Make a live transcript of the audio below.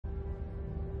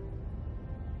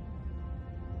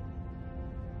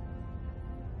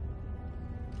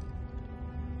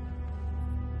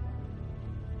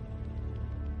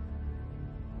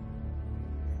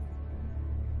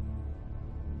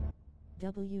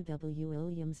WW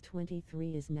Williams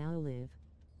 23 is now live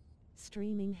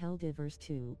streaming Helldivers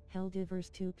 2,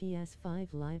 Helldivers 2 PS5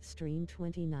 live stream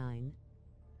 29.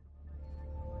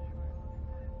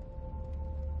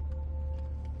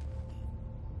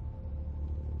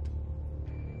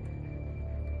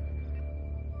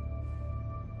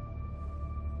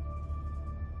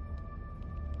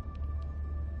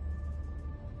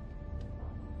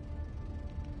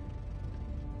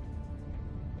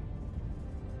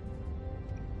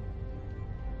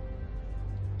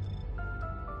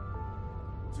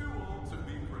 Too old to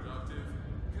be productive?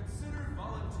 Consider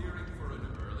volunteering for an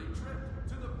early trip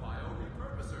to the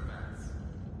bio-repurposer vats.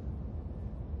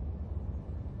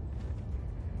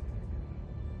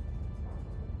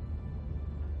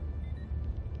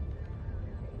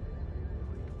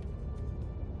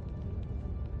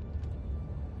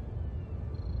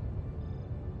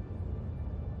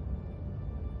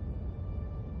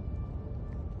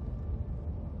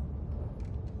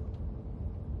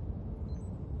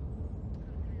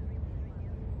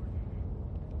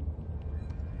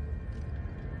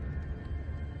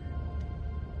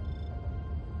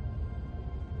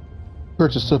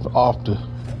 Purchase stuff off the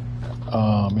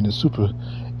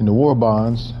in the war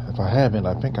bonds. If I haven't,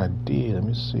 I think I did. Let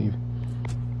me see.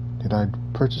 Did I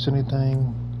purchase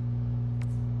anything?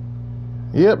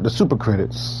 Yep, the super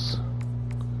credits.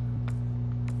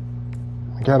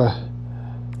 I gotta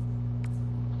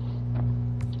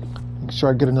make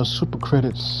sure I get enough super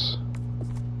credits.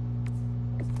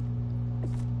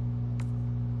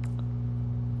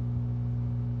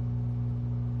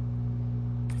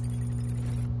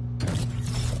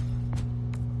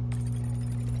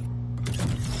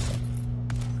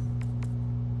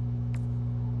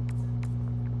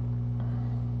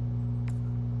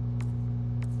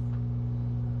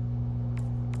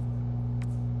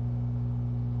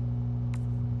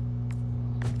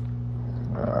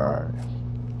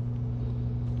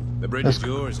 The bridge is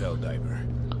yours, Helldiver.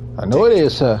 I know it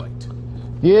is, sir.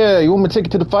 Yeah, you want me to take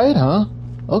it to the fight, huh?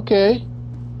 Okay.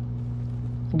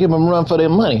 Give them a run for their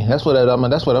money. That's what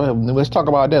let's talk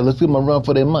about that. Let's give them a run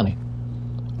for their money.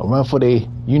 A run for their,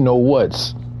 you know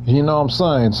what's. You know what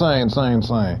I'm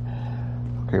saying.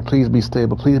 Okay, please be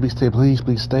stable. Please be stable. Please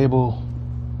be stable.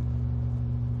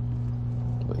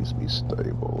 Please be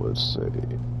stable. Let's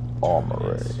see.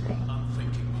 Armory.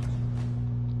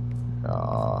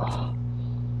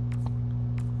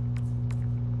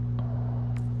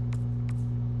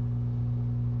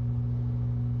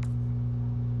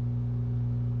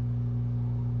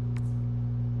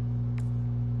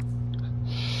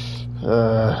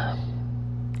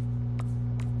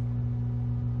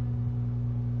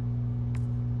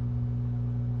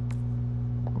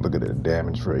 Look at the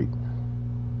damage rate.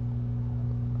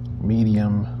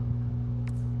 Medium.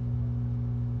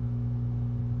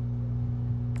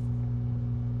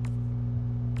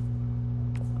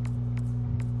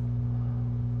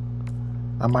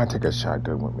 I might take a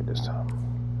shotgun with me this time.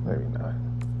 Maybe not.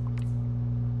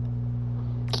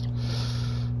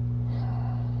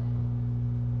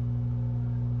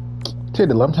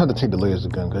 I'm trying to take the laser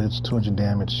gun because it's 200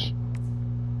 damage.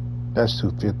 That's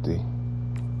 250.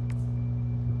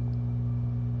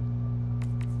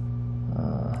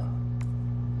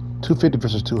 250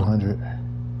 versus 200.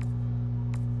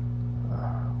 I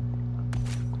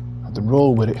have to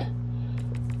roll with it.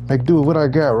 Make do with what I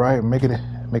got, right? Make it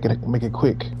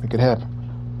quick. Make it happen.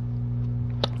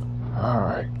 All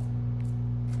right.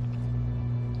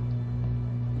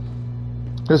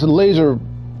 There's a laser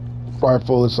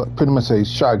rifle. It's like pretty much a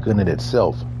shotgun in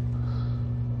itself.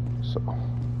 So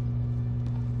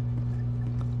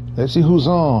let's see who's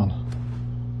on.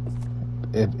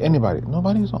 If anybody,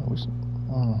 nobody's on.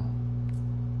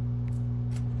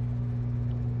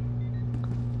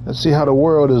 Let's see how the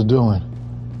world is doing.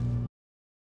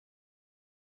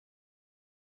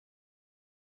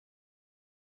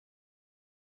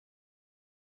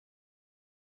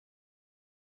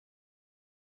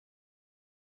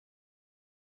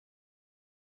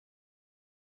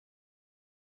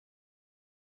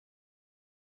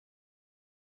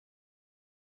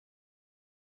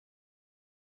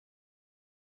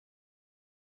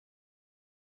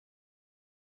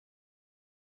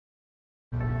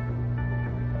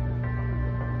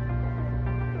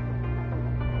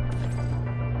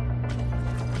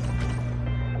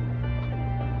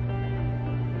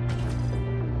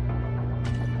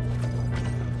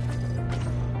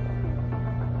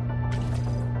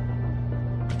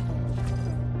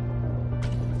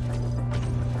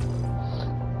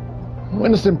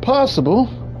 When it's impossible,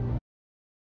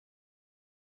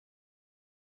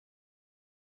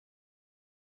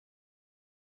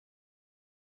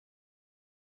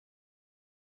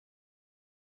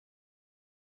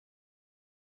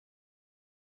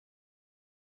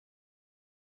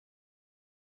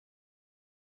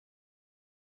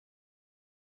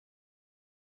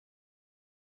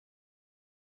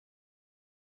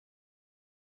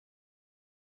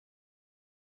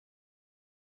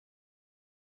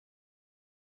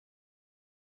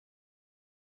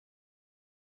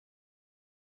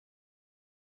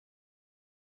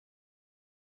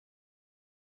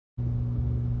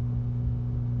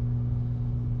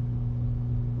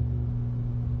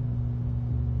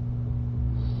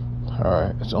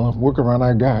 Alright, that's the only workaround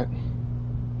I got.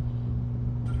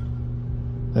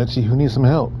 Let's see who needs some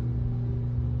help.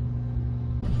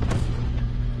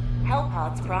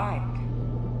 Hellpods primed.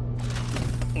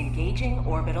 Engaging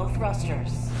orbital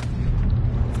thrusters.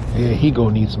 Yeah, he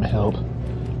gonna need some help.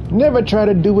 Never try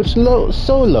to do it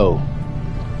solo.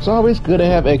 It's always good to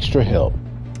have extra help.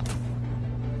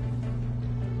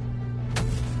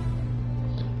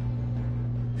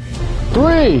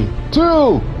 Three,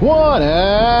 two, one, and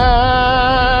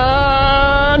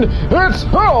it's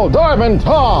Helldiving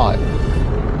time!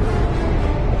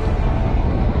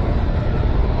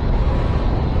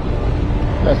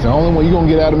 That's the only one you're gonna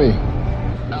get out of me.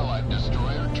 Allied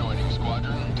destroyer joining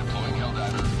squadron, deploying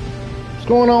Helldiver. What's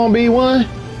going on, B1?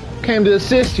 Came to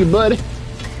assist you, buddy.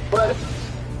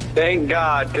 Thank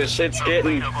God, because shit's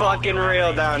getting fucking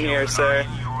real down here, sir.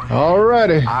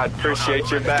 Alrighty. I appreciate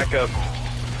your backup.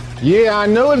 Yeah, I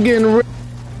know it's getting real.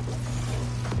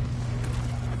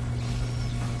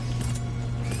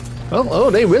 Oh,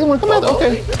 they really want to come out?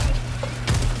 Okay.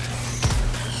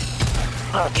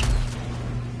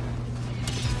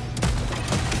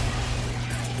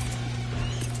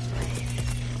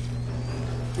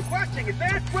 Requesting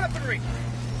advanced weaponry.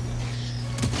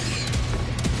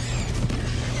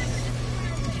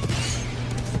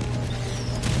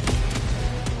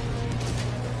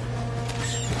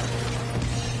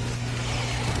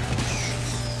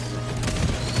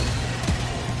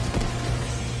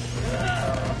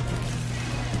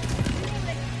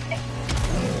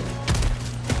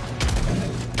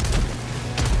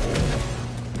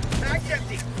 Mag's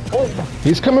empty.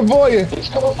 He's coming for you.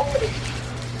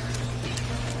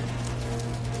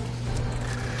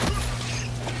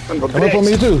 Coming for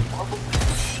me too.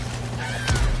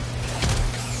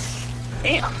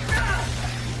 Damn.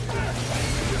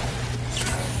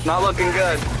 Not looking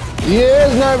good. Yeah,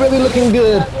 it's not really looking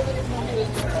good.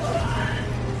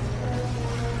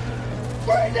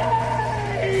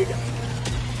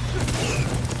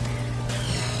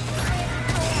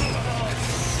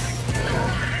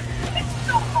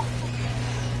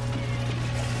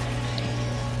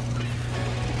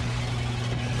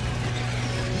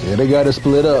 Yeah, they got to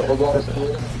split up.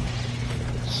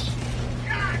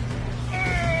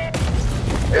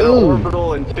 Get an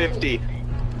orbital in 50.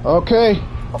 Okay.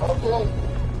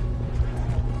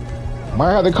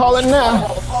 Might have to call it now.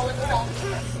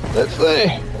 Let's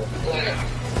see.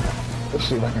 Let's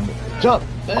see if I can jump.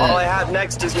 All I have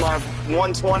next is my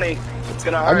 120. It's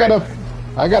gonna hurt.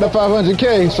 I got a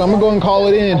 500K, so I'm gonna go and call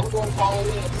it in.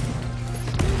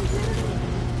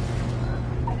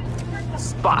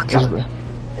 Fuck.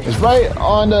 It's right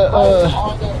on the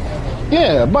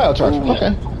yeah, biocharger.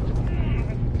 Okay.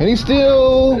 And he's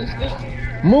still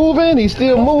moving. He's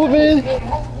still moving.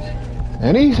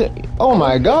 And he's, oh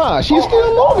my gosh, he's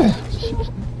still moving.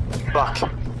 Fuck.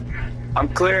 I'm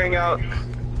clearing out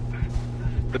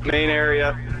the main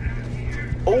area.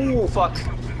 Oh, fuck.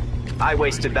 I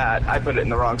wasted that. I put it in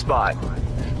the wrong spot.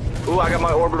 Ooh, I got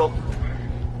my orbital.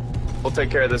 We'll take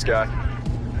care of this guy.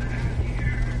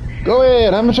 Go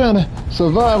ahead. I'm trying to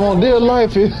survive on dear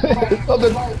life here.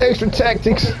 Other extra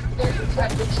tactics.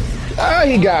 Ah,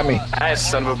 he got me. That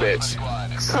son of a bitch.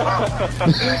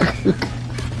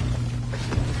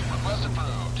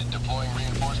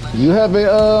 You have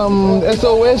a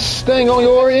SOS thing on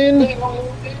your end?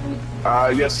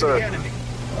 Yes, sir.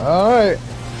 All right.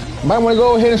 Might want to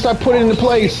go ahead and start putting it into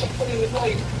place.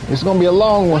 It's gonna be a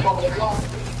long one.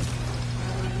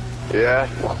 Yeah,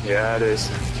 it is.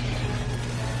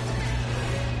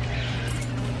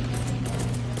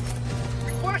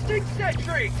 Requesting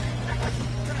sentry.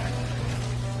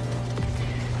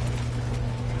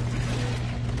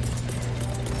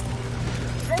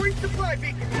 Throwing supply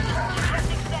beacon.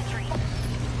 Requesting sentry.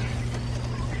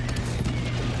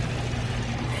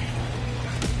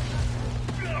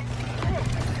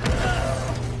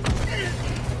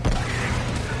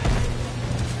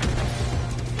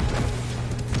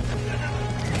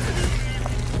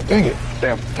 Dang it.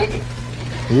 Damn.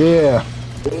 Yeah.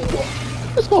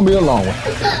 It's gonna be a long one.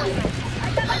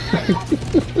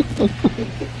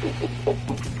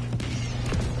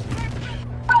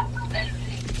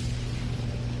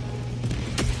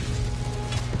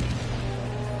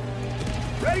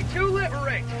 Ready to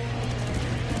liberate.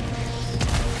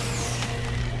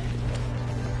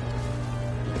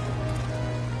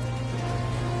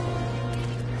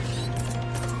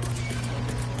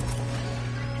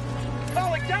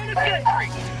 Calling down a sentry.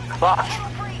 Fuck.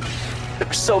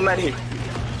 There's so many.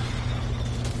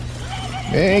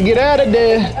 Man, get out of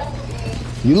there.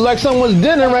 You look like someone's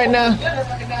dinner right now.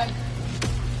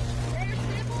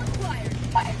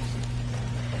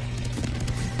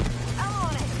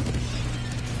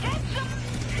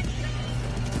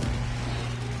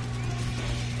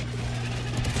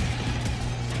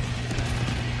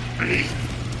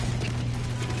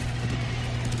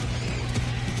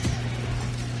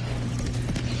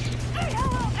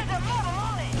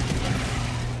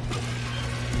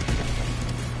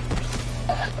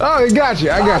 Oh, it got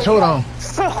you. I got you. Hold on.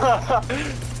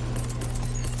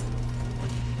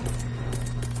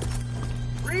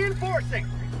 Reinforcing.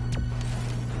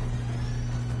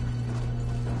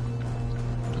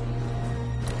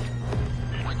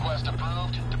 Request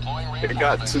approved. Deploying It reinforcements.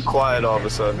 got too quiet all of a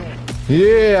sudden.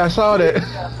 Yeah, I saw that.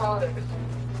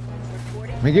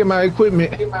 Let me get my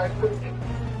equipment. Let's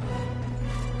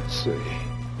see.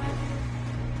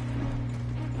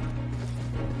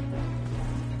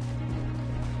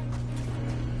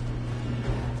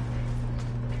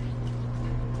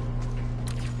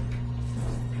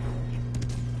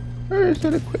 Where is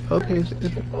it? Okay,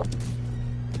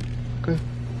 okay.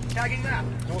 Tagging map.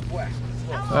 Northwest.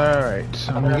 All right,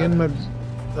 so I'm getting my.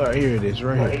 All right, here it is,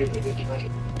 right here.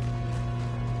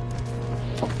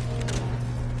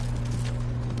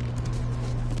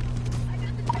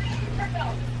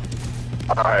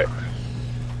 Alright.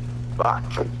 Fuck.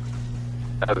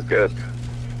 That was good.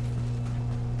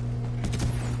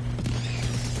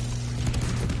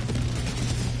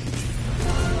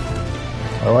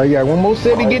 All right, got one more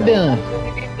set to get done.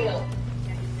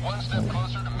 One step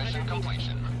closer to mission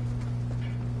completion.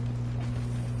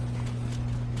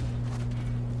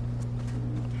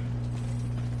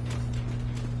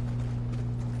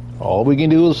 All we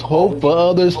can do is hope for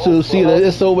others to see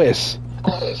the SOS.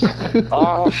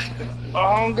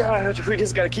 Oh god, we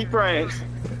just gotta keep praying.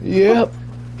 Yep.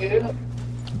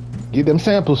 Get them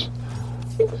samples.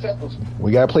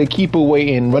 We gotta play keep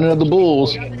away and running of the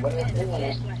bulls.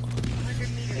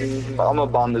 I'm gonna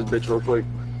bomb this bitch real quick.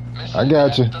 I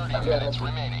got you. 30 minutes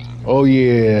remaining. Oh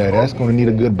yeah, that's gonna need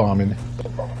a good bombing.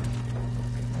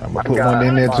 I'm gonna put one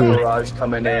in there too. Barrage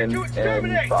coming in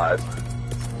 5.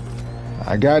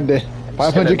 I got the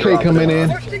 500K coming in.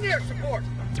 Requesting air support.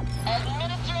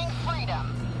 Administering freedom.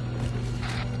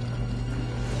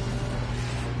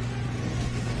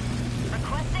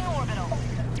 Requesting orbital.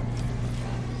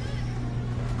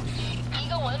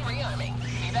 Eagle 1 rearming.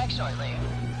 Be back shortly.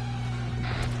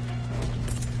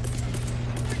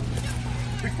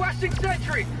 Requesting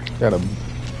sentry. Got a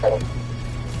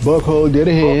bug hole dead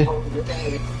ahead.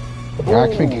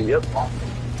 I think Yep.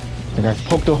 I got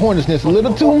poked the hornet's nest a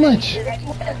little too much.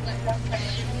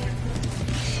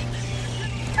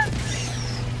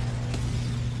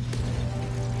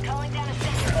 Calling down a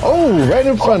sentry. Oh, right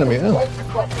in front of me. Huh?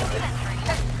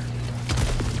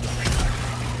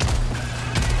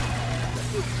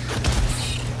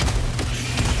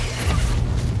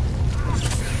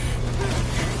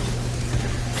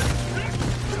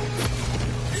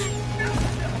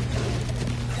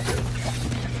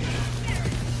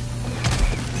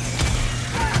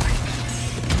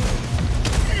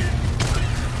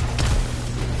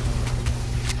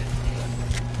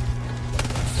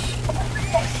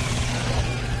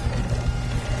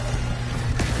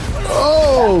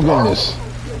 Oh goodness.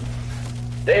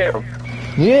 Damn.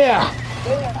 Yeah.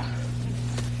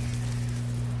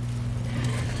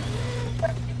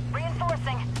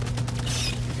 Reinforcing.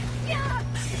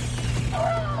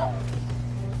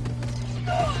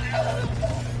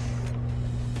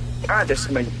 God, there's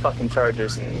so many fucking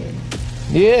charges.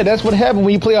 Yeah, that's what happened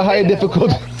when you play a higher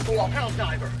difficulty.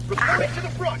 Helldiver. Reporting to the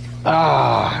front.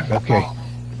 Ah, okay.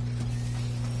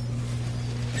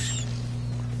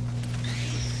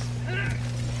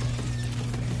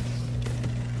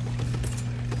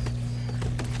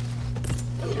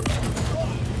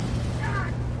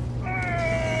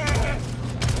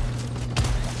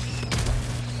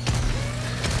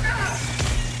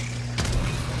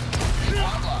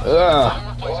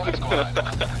 Replacement squad.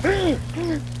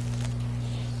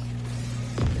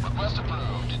 Request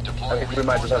approved. I Deploying think we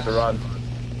might just have to run.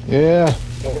 Yeah.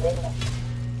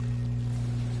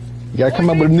 You gotta come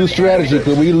up with a new strategy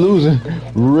because we losing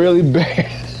really bad.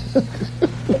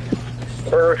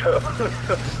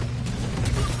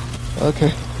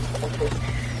 Okay.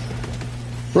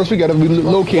 First we gotta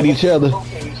locate each other.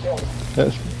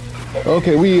 That's,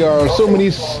 okay, we are so many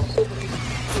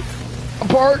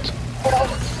apart.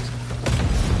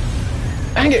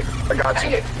 Dang it! I got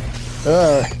you.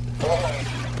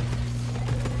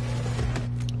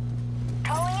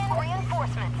 Calling in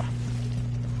reinforcements.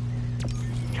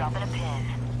 Dropping a pin.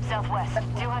 Southwest,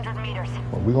 200 meters.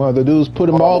 What we're gonna have to do is put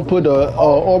them all, put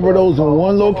orbitals in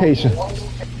one location.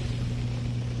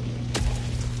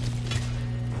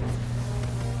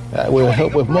 That will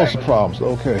help with most of the problems.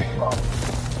 Okay.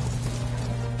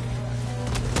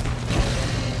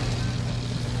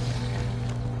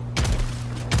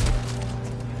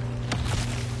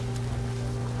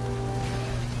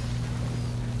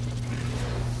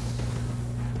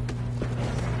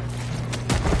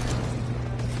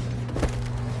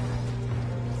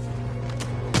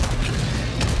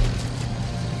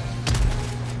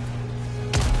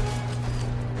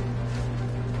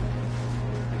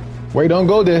 Wait, don't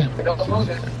go there.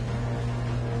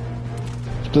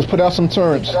 Just put out some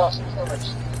turrets.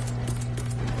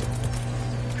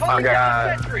 I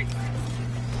got.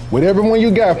 Whatever one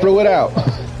you got, throw it out.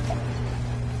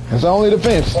 It's only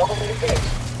defense.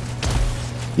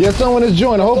 Yeah, someone is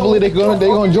joining. Hopefully they're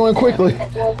gonna join quickly.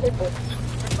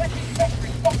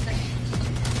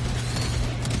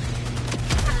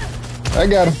 I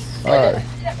got him. All right.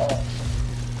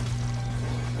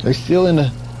 They still in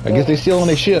the. I guess they still on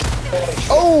their ship.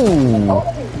 Oh!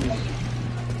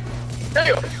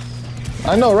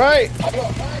 I know, right?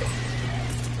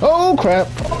 Oh crap!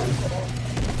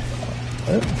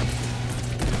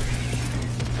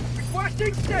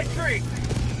 Requesting sentry.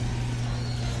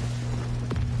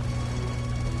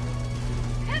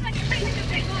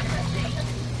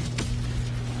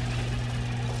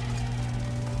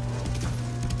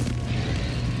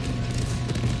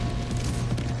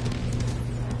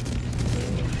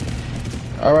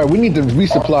 All right, we need to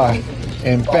resupply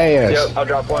and fast. Yep, I'll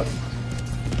drop one.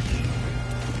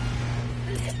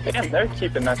 Damn, they're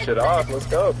keeping that shit off. Let's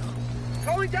go.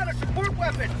 Calling down a support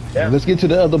weapon. Yeah. Let's get to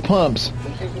the other pumps.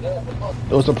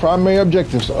 Those are primary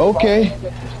objectives. Okay.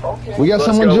 We got Let's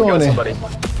someone go. We got joining. somebody.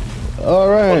 All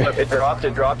right. It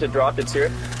dropped. It's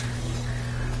here.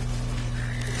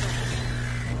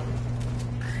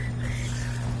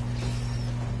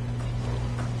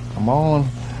 Come on.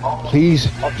 Please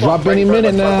Oh, drop any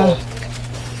minute now.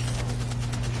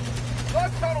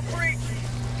 Log tunnel breach.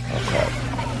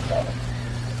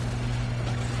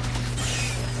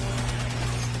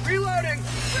 Reloading.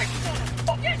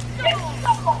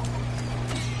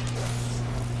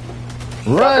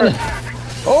 Run.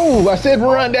 Oh, I said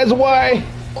run. That's why.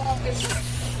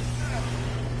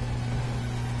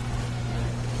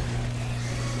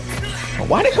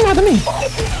 Why'd it come after me?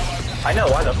 I know.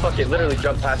 Why the fuck it literally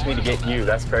jumped past me to get you?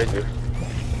 That's crazy.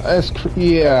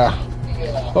 Yeah.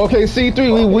 Okay,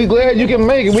 C3, we glad you can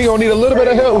make it. We gonna need a little bit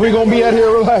of help. We gonna be out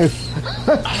here alive.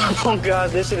 Oh god,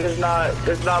 this shit is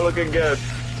not looking good.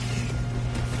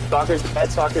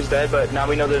 Stalker's dead, but now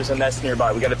we know there's a nest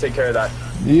nearby. We gotta take care of that.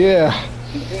 Yeah.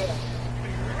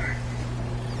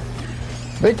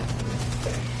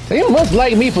 They must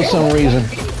like me for some reason.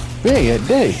 Bad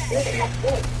day.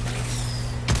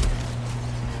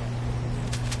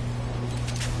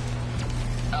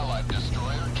 Allied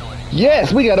destroyer joining.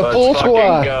 Yes, we got a Let's full fucking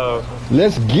squad. go.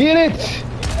 Let's get it.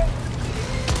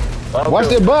 Watch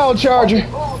that bile charger.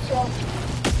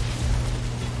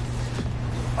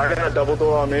 I got a double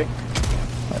door on me.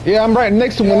 Yeah, I'm right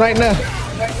next to one right now.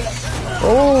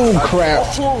 Oh crap.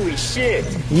 Holy shit.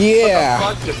 Yeah.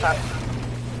 What the fuck just happened?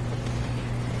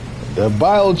 The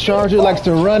bile charger likes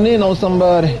to run in on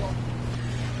somebody.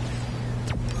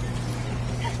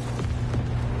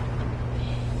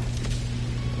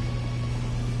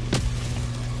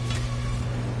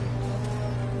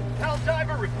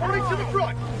 Helldiver reporting to the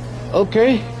front.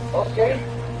 Okay.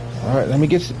 All right, let me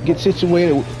get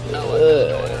situated.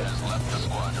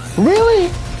 Really?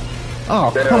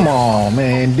 Oh, Damn. come on,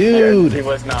 man, Yeah, dude. he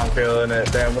was not feeling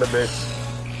it. Damn, what a bitch.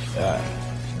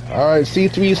 All right,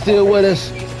 C3 is still with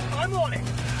us. I'm on it.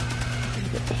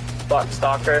 Fuck,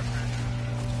 Stalker.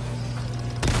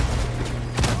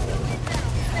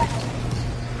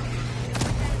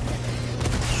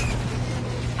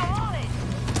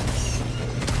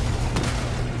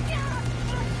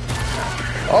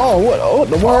 Oh, what? Oh,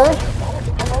 the world?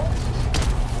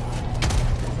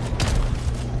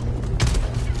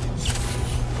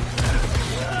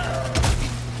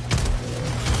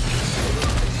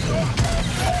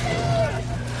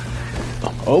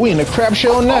 Oh, we in the crap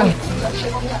show now.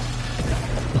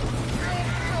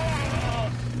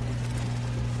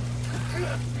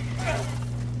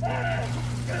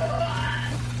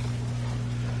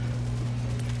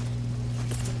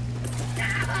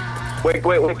 Wait,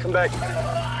 come back.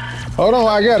 Hold on,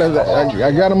 I got it.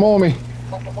 I got him on me.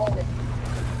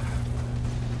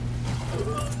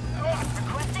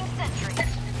 Requesting sentry.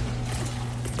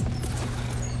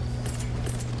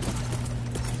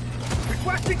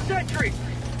 Requesting sentry.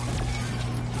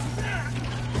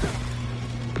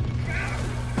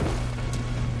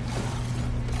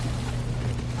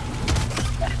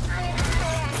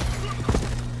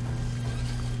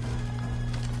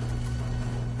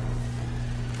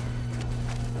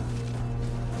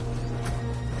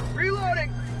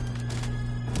 Reloading.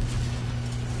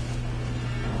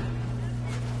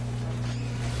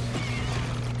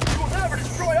 You will never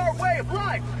destroy our way of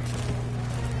life.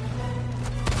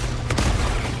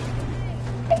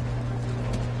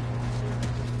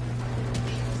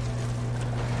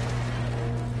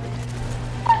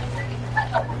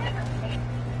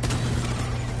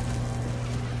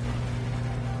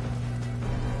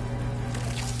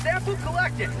 Sample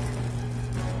collected.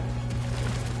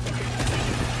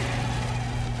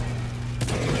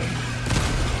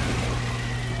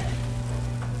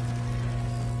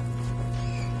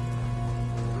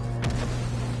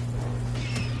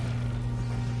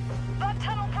 Bug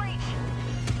tunnel breach.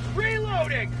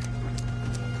 Reloading.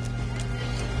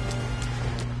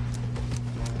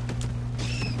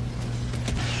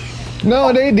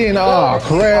 No, they didn't. Oh,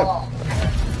 crap.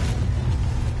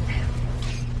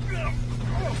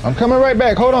 I'm coming right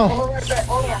back. Hold on.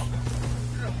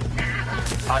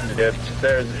 I'm dead.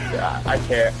 There's, I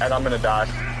can't, and I'm gonna die.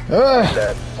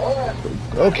 Dead.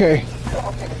 Okay.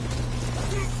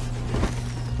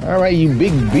 All right, you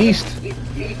big beast.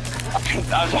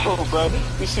 I know, bro.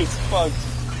 This shit's fucked.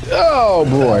 Oh,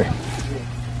 boy.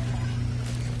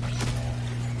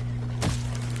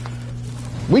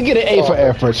 We get an A for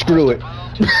effort. Screw it.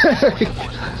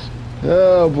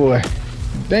 Oh, boy.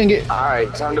 Dang it.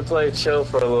 Alright, time to play chill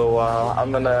for a little while.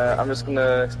 I'm just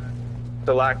gonna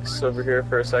relax over here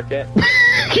for a second.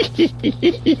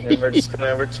 And we're just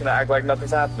gonna act like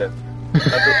nothing's happening.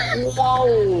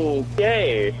 Whoa!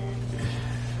 Yay!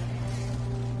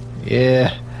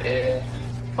 Yeah.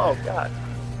 Oh god.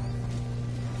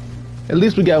 At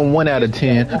least we got 1 out of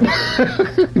 10.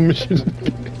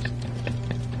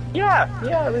 Yeah,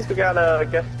 at least we got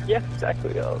yeah,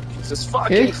 exactly. It's just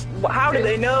fucking. How do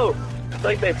they know? It's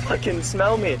like they fucking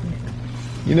smell me.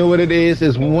 You know what it is?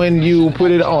 Is when you put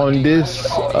it on this,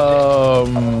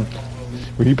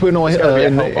 when you put it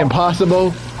on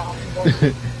impossible,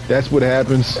 that's what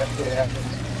happens.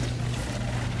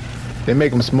 They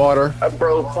make them smarter.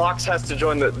 Bro, Fox has to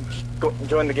join the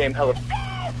game hella.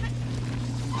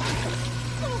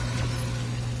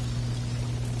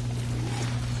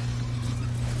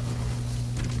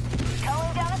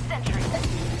 Calling down a sentry.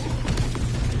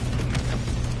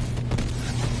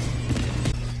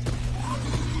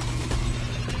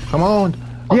 Come on.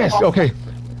 Yes, okay.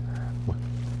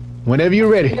 Whenever you're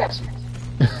ready. Calling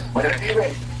in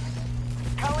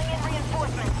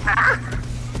reinforcements.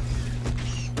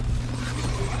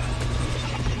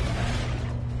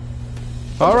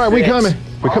 All right, we coming.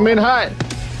 We coming in hot.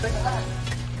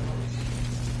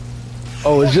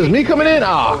 Oh, it's just me coming in?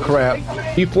 Oh, crap.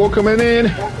 E4 coming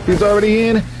in. He's already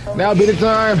in. Now be the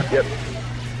time. Yep.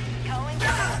 Calling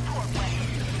down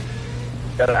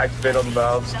portway. Gotta activate all the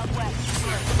valves. Southwest.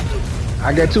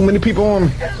 I got too many people on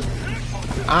me.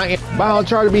 I am bound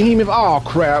charge of behemoth. Oh,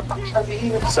 crap.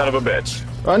 Son of a bitch.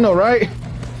 I know, right?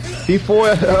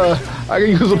 E4, I can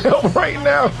use some help right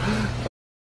now.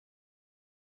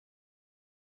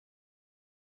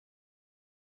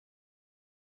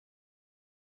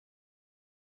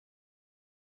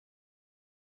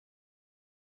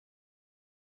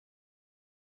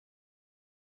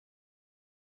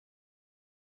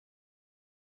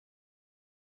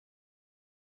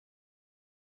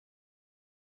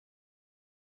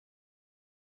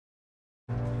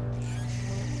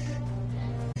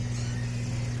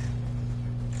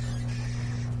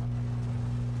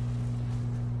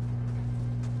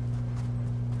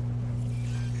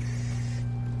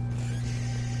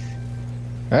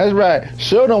 That's right.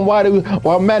 Show them why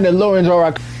Mandalorians are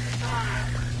our...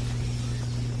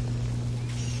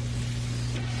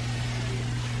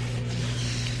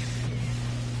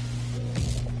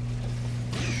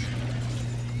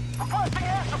 Requesting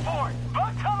air support.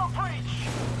 Bug tunnel breach.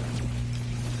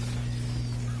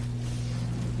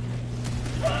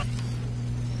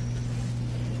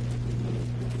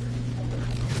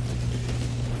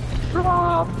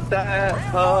 Drop that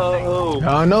hoe.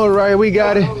 I know, right? We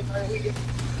got it.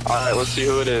 Alright, let's see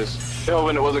who it is.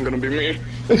 Hoping it wasn't gonna be me.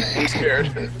 I'm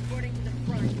scared.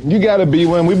 You gotta be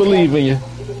one. We believe in you.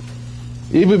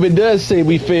 Even if it does say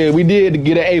we failed, we did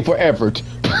get an A for effort.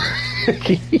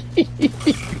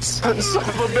 Son of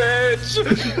a bitch.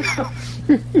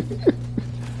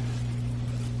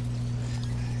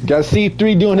 Got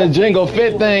C3 doing the Jango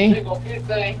Fett thing.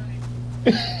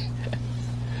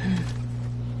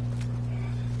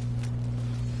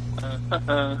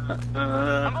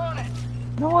 I'm on it.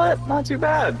 You know what? Not too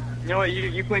bad. You know what?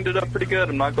 You cleaned it up pretty good.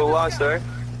 I'm not gonna lie, sir.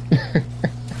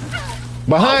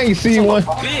 Behind you, C1.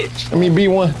 Bitch. I mean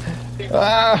B1.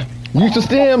 Use the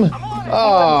stem.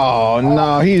 Oh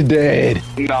no, he's dead.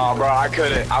 Nah, bro, I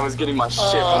couldn't. I was getting my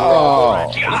shit.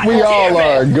 Oh, we all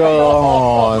are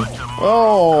gone.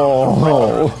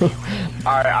 Oh.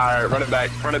 Alright, run it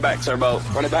back, Turbo.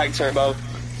 Run it back, Turbo.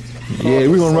 Yeah,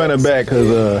 we're gonna run it back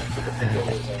because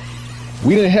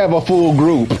we didn't have a full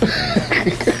group.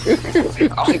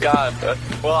 Oh God.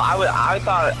 Well, I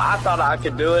thought I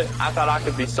could do it. I thought I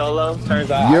could be solo.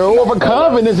 Turns out Your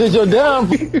overconfidence is your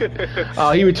downfall.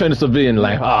 Oh, he returned to civilian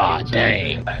life. Ah,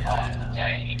 dang.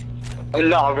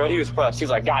 No, bro, he was pressed. He's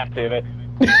like, God damn it.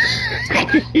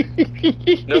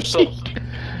 No, so.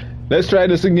 Let's try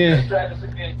this again.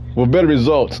 With better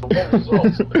results. Oh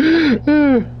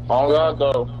God,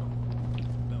 though.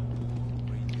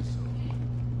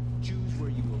 Choose where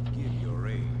you will give your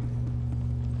aid.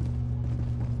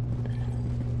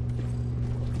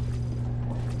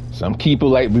 Some people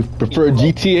like we prefer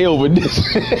GTA over this.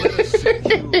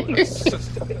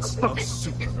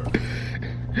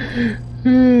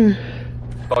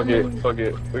 Fuck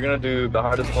it. We're gonna do the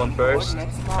hardest one first,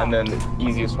 and then the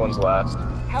easiest ones last.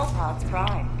 Hellpods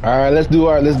Prime. All right, let's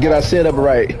get our setup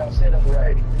right.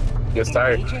 Get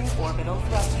started. Engaging orbital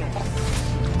thrusters.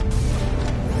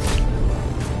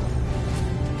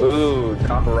 Ooh,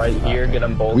 drop it right here. Get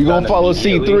them both. We gonna done follow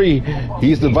immediately. C3.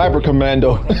 He's the Viper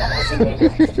Commando.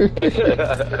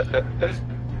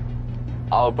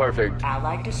 Oh, perfect.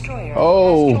 Allied destroyer.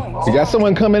 Oh, you got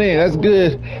someone coming in. That's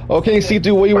good. Okay,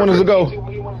 C3, where you want us to go?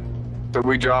 So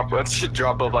let's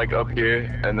drop up like up here,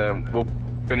 and then we'll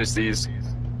finish these.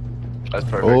 That's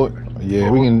perfect. Oh, yeah,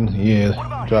 we can. Yeah,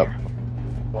 drop.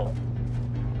 Hold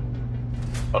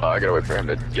on, I gotta wait for him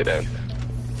to get in.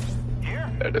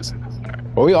 There it is.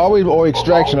 Oh, we always or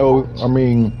extraction. Oh, I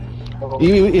mean,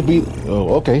 even if we.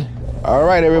 Oh, okay. All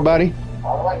right, everybody.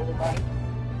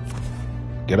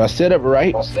 Get our setup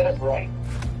right.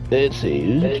 Let's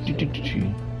see.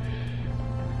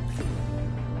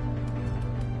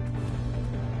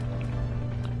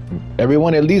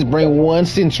 Everyone at least bring 1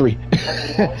 century.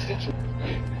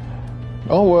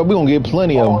 Oh well, we're gonna get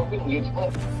plenty of them.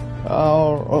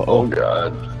 Oh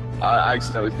God, I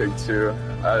accidentally picked 2.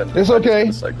 It's okay.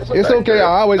 It's okay.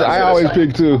 I always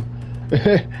pick 2.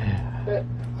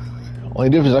 Only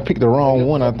difference, I picked the wrong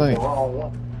one, I think.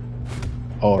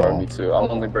 Hold on. Me too. I'm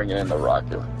only bringing in the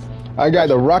rocket. I got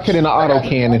the rocket and the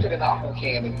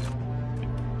autocannon.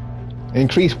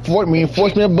 Increase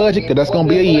reinforcement budget, cause that's gonna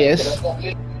be a yes.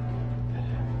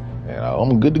 And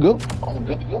I'm good to go.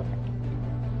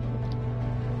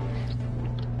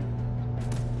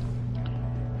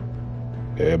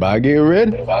 Everybody get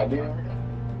ready.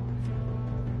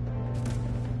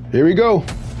 Here we go.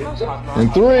 In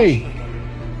 3,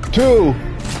 2,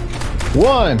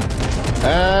 1,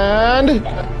 and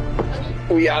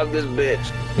We out this bitch.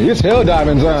 it's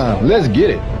Helldivers time. Let's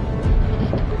get it.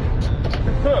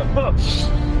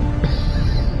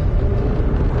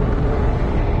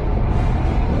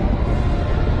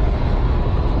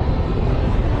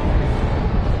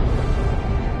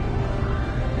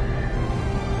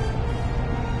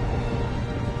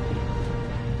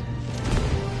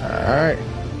 All right.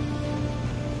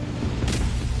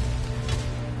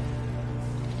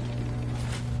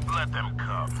 Let them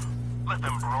come. Let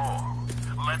them brawl.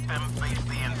 Let them face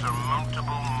the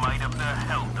insurmountable might of the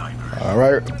Helldivers. All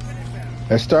right.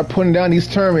 Let's start putting down these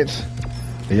termits.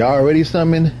 They already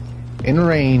summoned in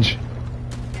range.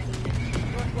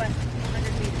 Northwest,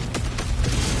 100 meters.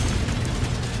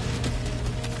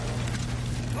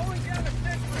 Going down the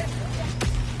sentry.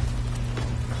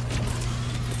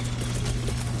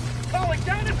 Calling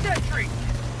down the sentry.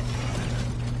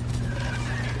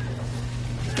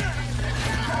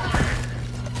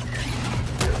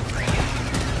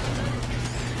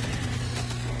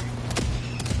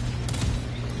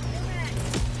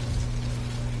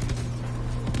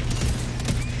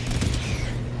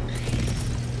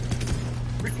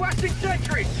 Requesting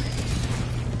sentry.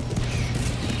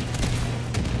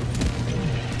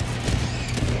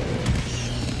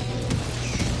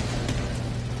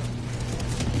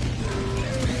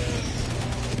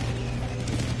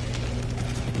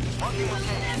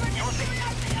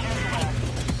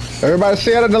 Everybody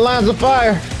stay out of the lines of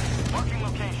fire. Marking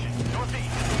location.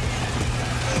 Northeast.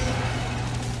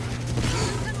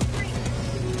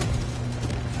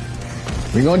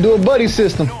 We're gonna do a buddy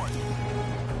system.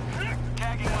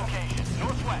 Tagging location.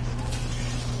 Northwest.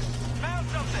 Found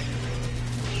something.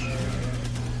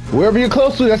 Wherever you're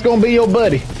close to, that's gonna be your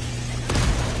buddy.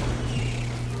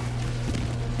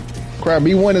 Crap,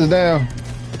 B1 is down.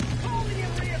 Calling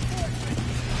in reinforcements.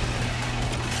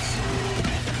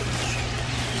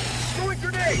 Throwing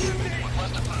grenade.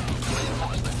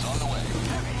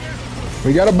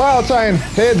 We got a bile titan.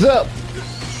 Heads up.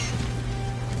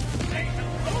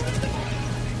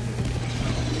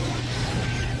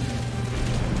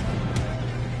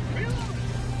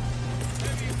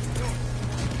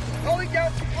 Calling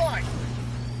down supply.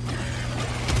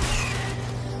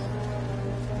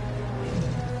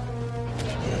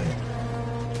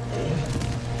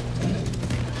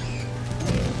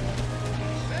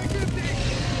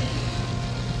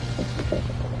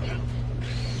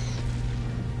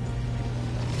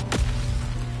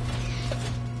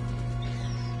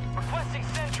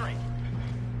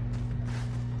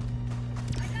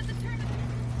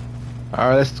 All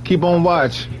right, let's keep on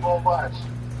watch.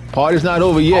 Party's not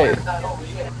over yet.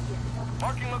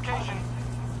 Marking location.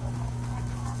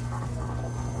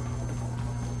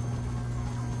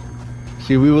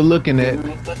 See, we were looking at.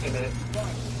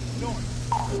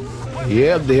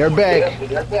 Yep, they're back.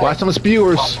 Watch some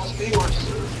spewers.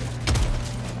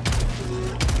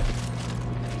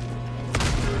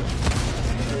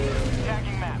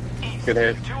 Tagging map. East. Good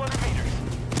hit. 200 meters.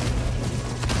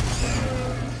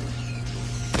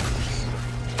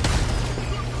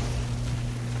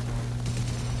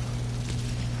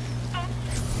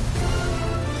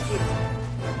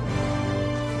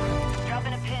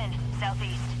 Dropping a pin.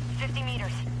 Southeast. 50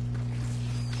 meters.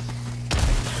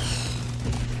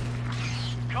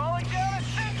 Calling down a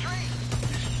sentry.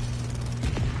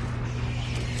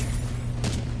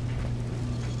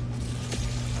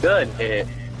 Good hit.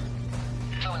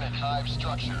 Permanent hive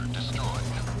structure destroyed.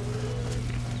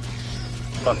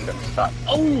 Fuck them. Stop.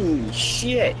 Oh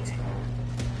shit.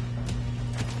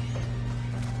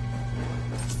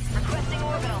 Requesting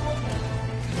orbital.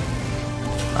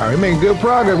 All right, we're making good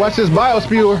progress. Watch this bio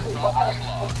spewer.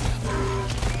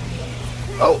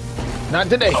 Oh, not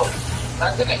today. I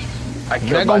killed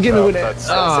You're not gonna get me with that.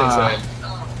 myself. That's insane.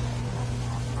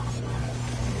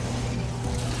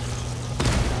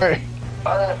 All right.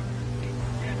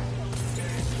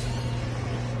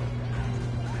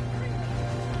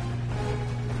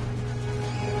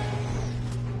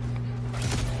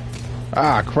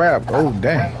 Ah, crap. Oh,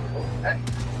 dang.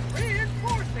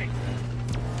 Reinforcing.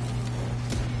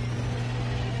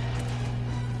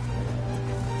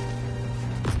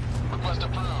 Request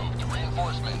approved.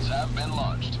 Reinforcements have been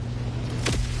launched.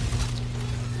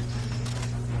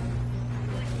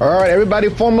 All right, everybody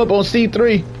form up on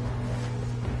C3.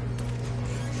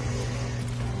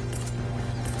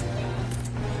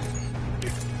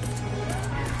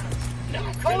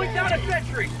 Calling down a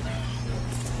sentry.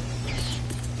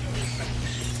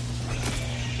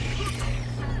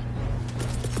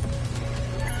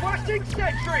 Requesting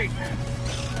sentry.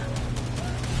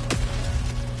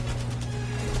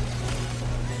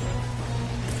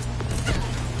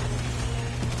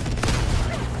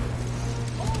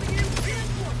 Calling in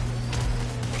reinforcements.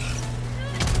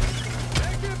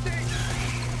 Back empty.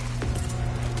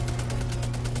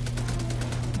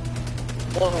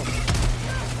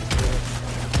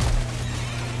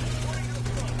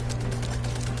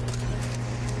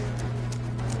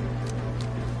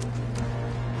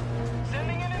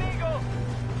 Sending in an eagle.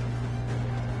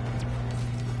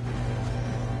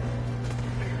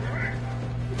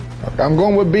 I'm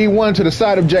going with B1 to the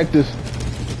side objective.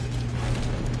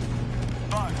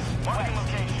 Bugs. Marking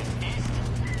location. East.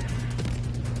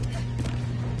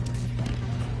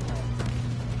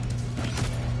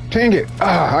 Dang it.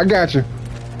 Ah, I got you.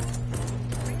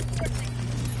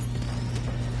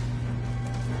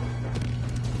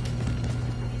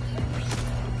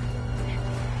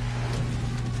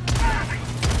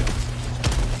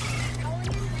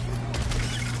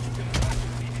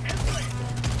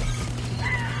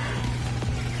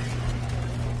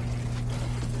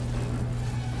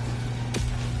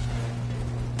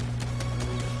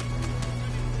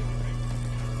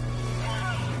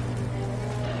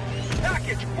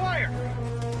 Package fire.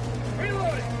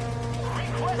 Reloading.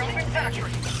 Dropping package.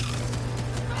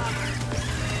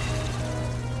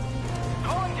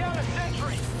 Calling down a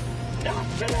sentry. Not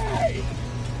today.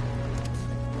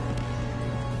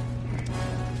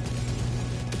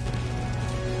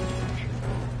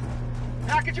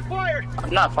 Package acquired. I'm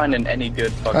not finding any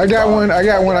good fucking I got one. bombs.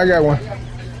 I got one.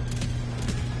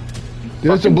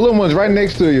 There's the blue ones right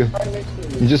next to you.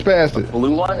 You just passed it.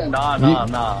 Blue one?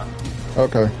 Nah.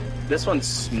 Okay. This one's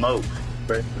smoke.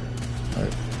 Right?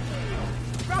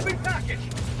 Dropping package.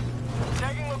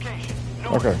 Tagging location.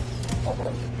 North. Okay.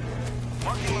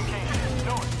 Marking location.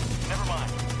 North. Never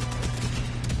mind.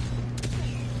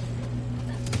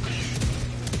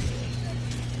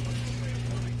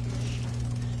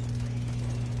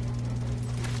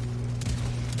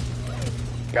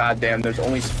 God damn, there's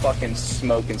only fucking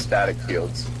smoke and static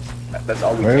fields. That's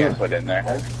all we Really? can put in there.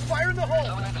 Fire in the hole.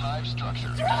 Permanent hive structure.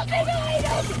 Dropping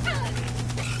items!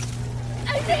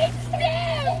 I need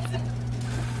stairs!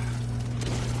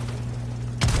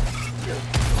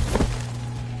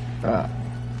 Ah.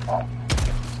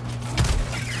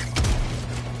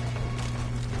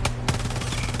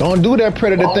 Don't do that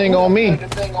predator thing on me.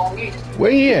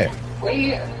 Where he at?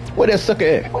 Where that sucker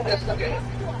at?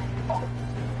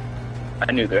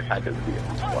 I knew there had to be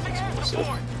one explosive.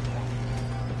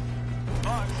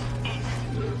 Bugs. East.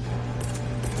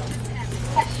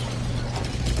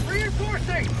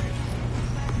 Reinforcing.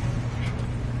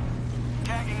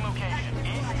 Tagging location.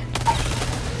 East.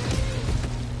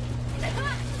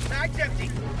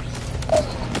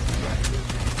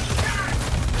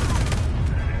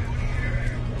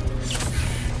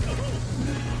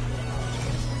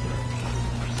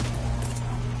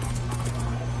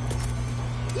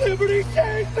 Somebody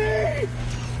save me!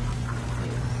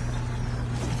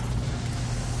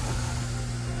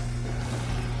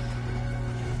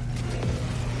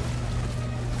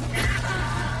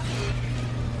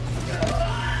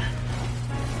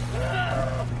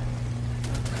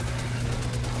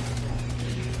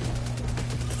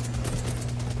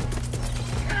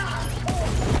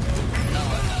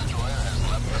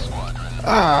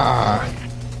 Ah!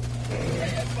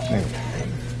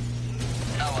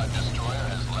 Allied destroyer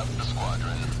has left the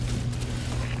squadron.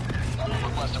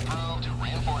 Request approved.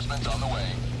 Reinforcements on the way.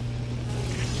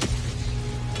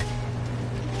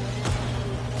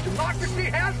 Democracy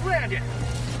has landed!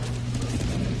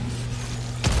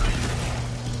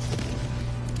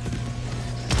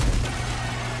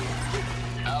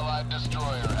 Allied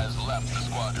destroyer has left the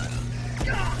squadron.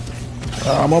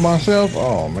 I'm on myself?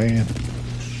 Oh, man.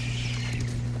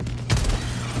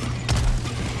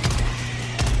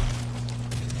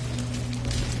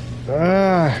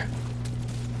 Ah.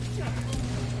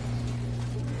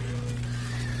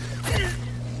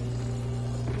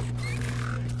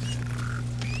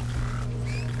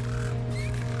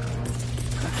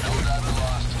 Driver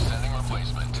lost. Sending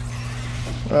replacement.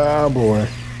 Ah, boy.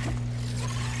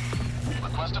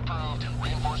 Request approved.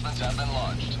 Reinforcements have been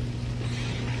launched.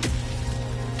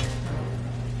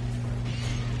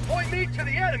 Point me to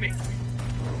the enemy!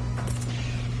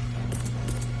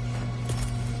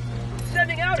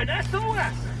 Sending out an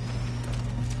SOS!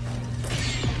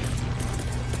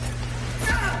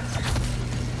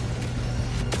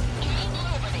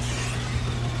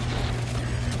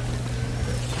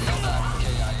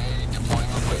 KIA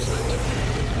deploying replacement.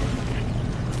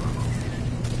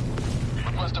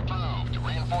 Request approved.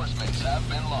 Reinforcements have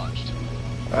been launched.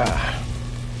 Ah.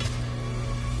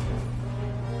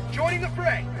 Joining the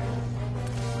fray!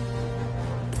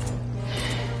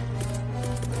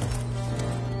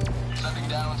 Sending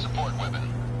down support weapon.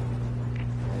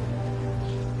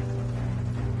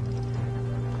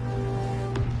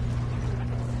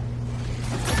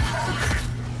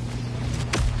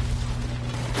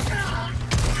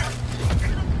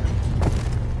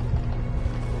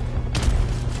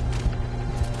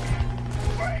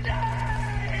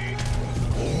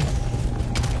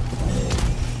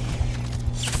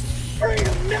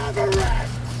 Freedom never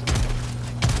rests!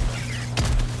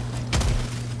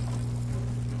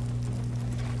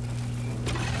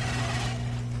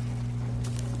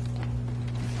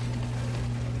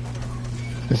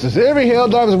 This is every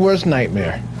Helldiver's worst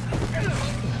nightmare.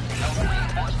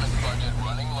 Reinforcement budget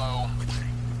running low.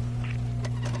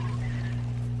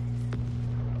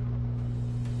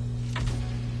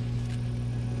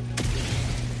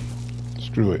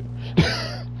 Screw it.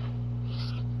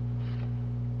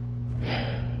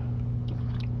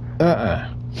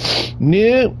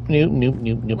 Nope, nope, nope,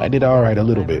 nope, nope. I did all right a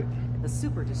little bit. The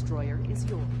super destroyer is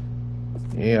yours.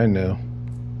 Yeah, I know.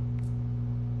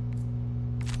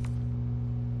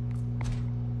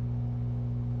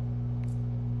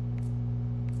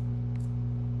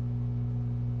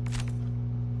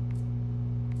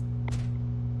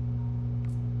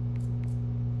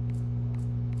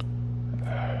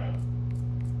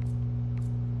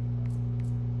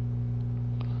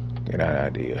 Get an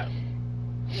idea.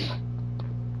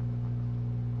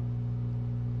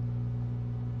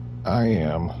 I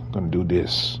am gonna do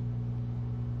this.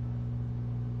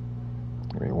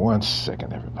 Give me 1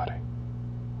 second, everybody.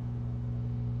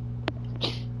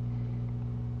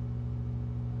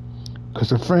 Because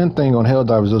the friend thing on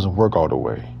Helldivers doesn't work all the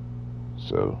way.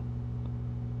 So,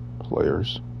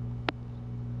 players.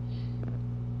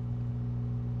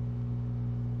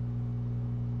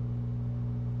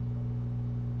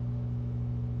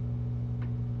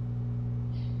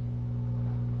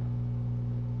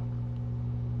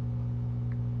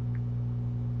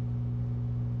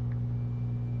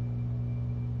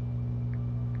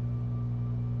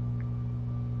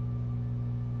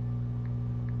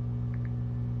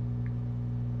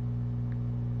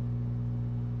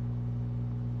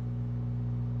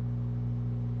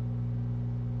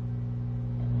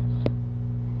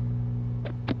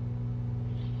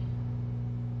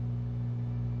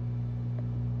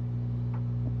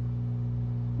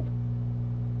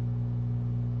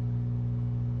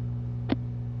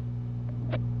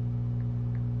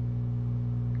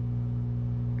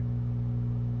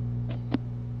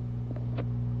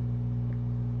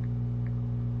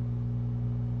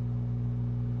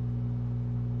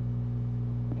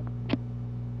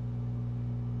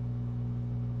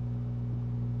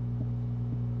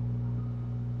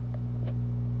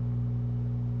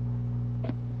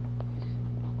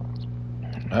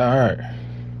 All right.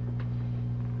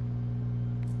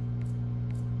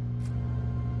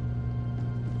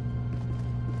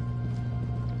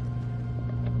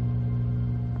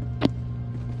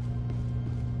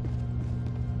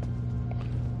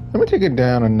 Let me take it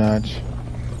down a notch.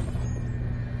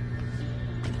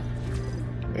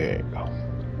 There you go.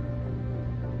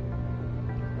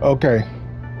 Okay.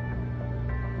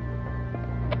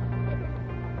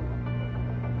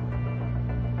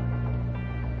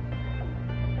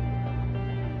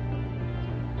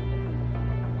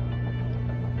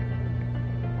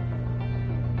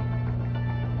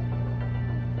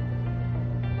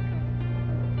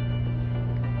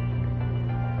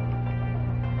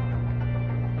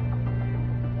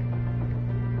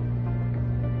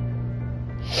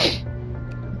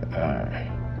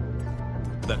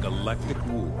 The Galactic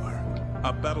War,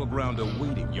 a battleground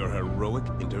awaiting your heroic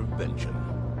intervention.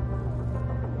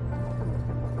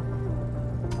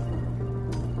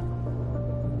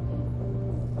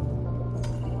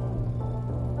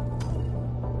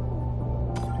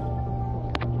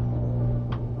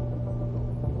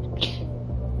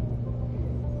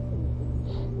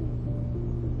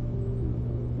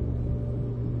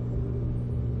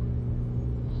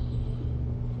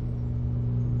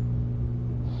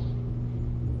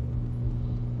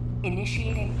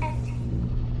 Initiating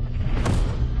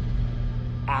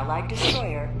Allied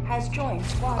destroyer has joined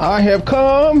squad. I have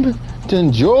come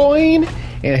to join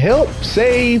and help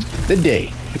save the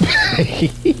day.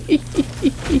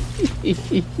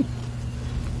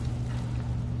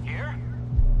 Here?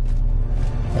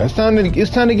 It's time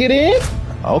to get in.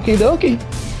 Okie dokie.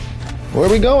 Where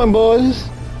we going, boys?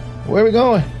 Where we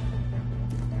going?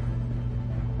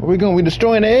 Where we going? We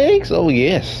destroying the eggs? Oh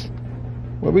yes.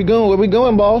 Where we going? Where we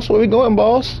going, boss? Where we going,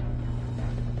 boss?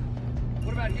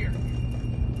 What about here?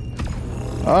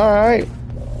 All right.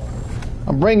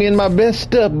 I'm bringing my best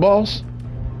stuff, boss.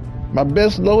 My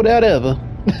best loadout ever.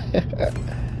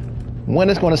 One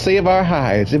that's going to save our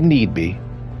hides if need be.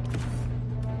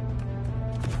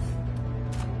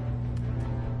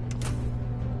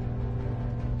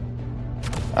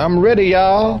 I'm ready,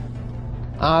 y'all.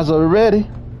 Eyes are ready.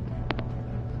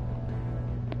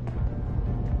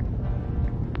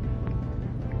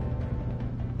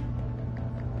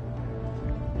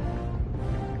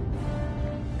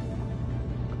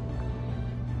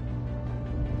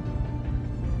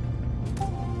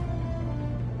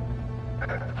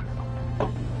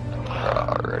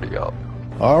 Already up.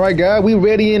 All right, guys, we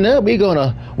readying up. We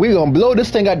gonna blow this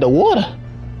thing out the water.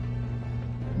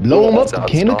 Blow them up to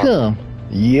Kingdom Come.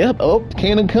 Yep, oh,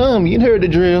 Kingdom Come. You heard the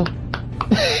drill.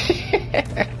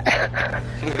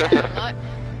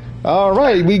 All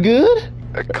right, we good?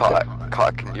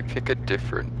 Kai, can you pick a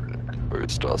different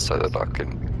booster so that I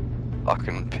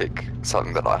can pick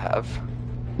something that I have?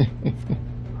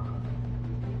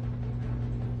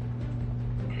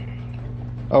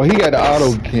 Oh, he got the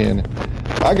auto cannon.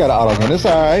 I got an auto cannon. It's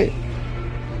all right.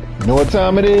 You know what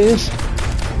time it is?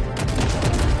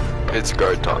 It's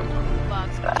go time.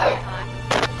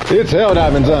 It's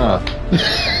Helldiving time.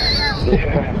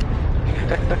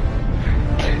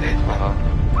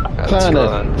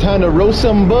 Time to roast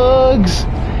some bugs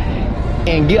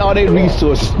and get all their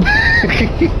resources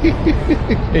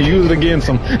and use it against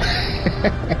them.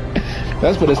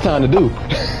 That's what it's time to do.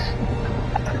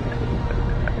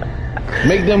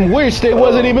 Make them wish they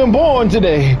wasn't even born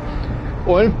today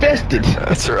or infested.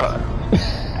 That's right.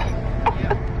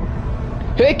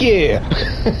 Heck yeah.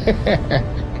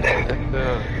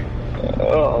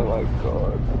 Oh my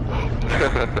god.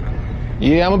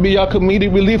 Yeah, I'm gonna be y'all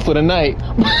comedic relief for the night.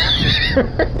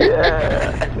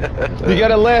 Yeah. You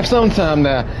gotta laugh sometime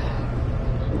now.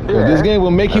 Yeah. This game will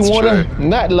make you wanna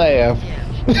not laugh.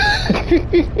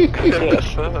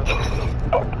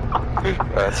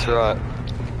 That's right.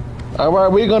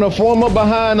 Alright, we're gonna form up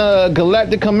behind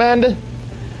Galactic Commander.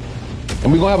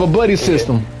 And we're gonna have a buddy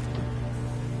system.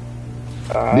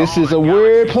 This is a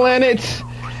weird planet.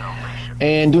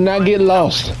 And do not get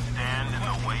lost.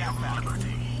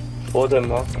 For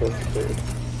democracy.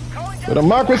 For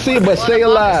democracy, but stay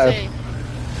alive.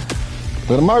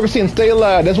 For democracy and stay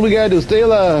alive. That's what we gotta do. Stay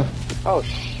alive. Oh,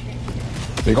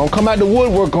 They're gonna come out the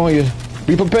woodwork on you.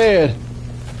 Be prepared.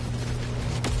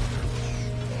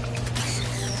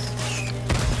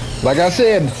 Like I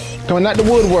said, coming out the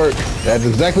woodwork. That's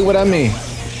exactly what I mean.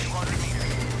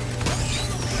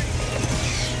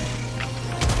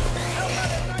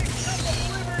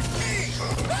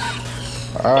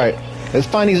 All right, let's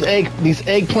find these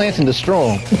eggplants and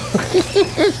destroy them,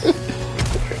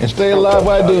 and stay alive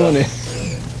while doing it.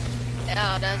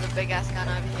 Oh, that's a big ass gun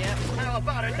over here. How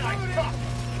about a nice puff?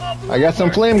 I got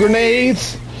some flame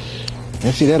grenades.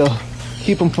 Let's see, that'll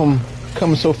keep them from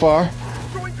coming so far.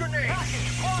 Throwing grenades.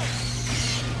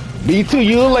 B2,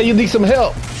 you look like you need some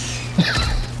help.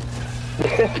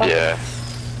 yeah.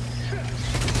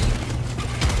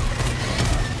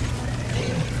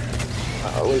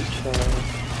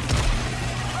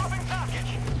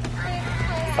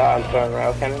 I'm throwing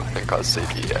rail cannon. I think I see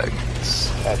the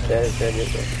eggs. There.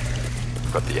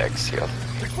 Got the eggs here.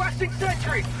 Requesting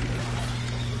sentry.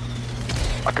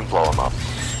 I can blow them up.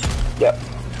 Yep.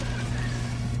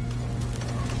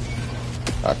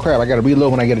 Oh crap, I gotta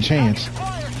reload when I get a chance.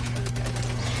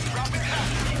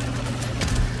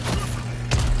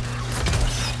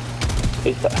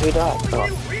 Who died? Oh.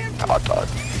 I died.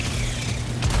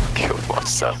 Killed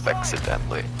myself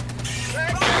accidentally.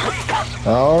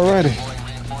 Alrighty.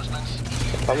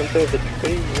 Coming through the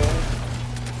trees,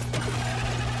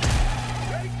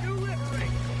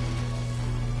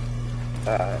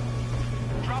 man.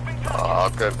 I'll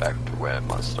go back to where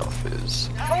my stuff is.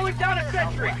 Calling down a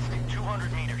sentry.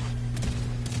 200 meters.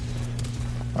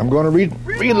 I'm gonna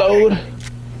reload.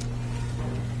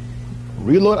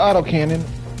 Reload auto cannon.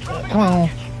 Come on.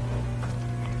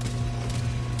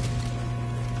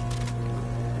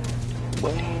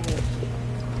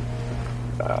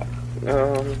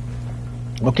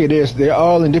 Okay, they're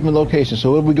all in different locations.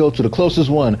 So if we go to the closest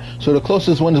one, so the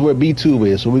closest one is where B2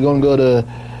 is. So we're gonna go to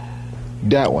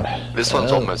that one. This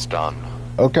one's almost done.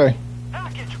 Okay.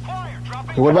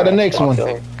 So what about the next one?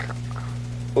 I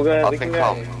think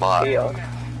I might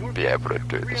be able to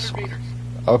do this one.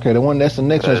 Okay, the one that's the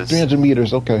next one is 300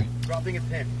 meters. Okay. Dropping a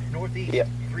pin. Northeast. Yep.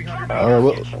 300 All right,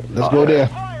 well, let's go there.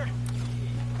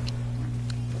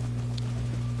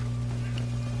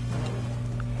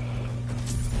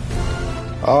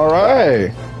 All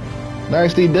right.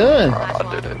 Nicely done.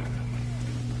 I did it.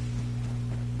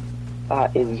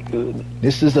 That is good.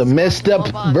 This is a messed up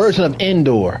version of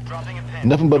Indoor.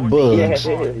 Nothing but bugs. Yeah,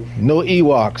 it is. No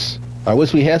Ewoks. I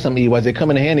wish we had some Ewoks. They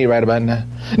come in handy right about now.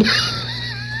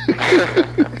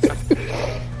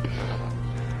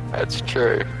 That's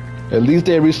true. At least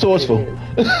they're resourceful.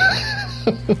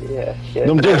 Yeah.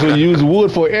 Them jokes will use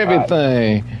wood for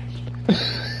everything.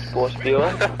 Force fuel.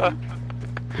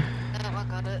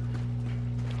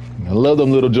 I love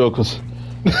them little jokers.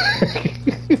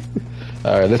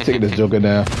 Alright, let's take this joker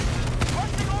down.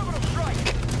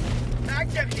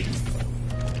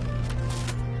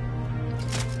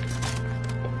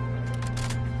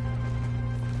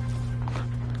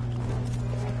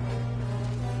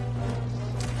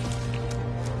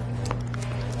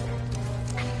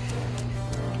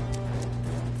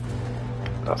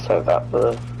 I'll save that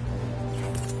for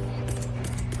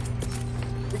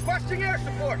Requesting air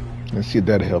support. Let's see if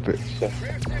that'll help it.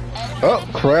 Oh,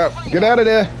 crap. Get out of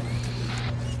there.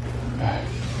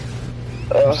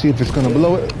 Let's see if it's going to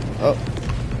blow it. Oh.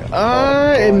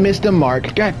 It missed the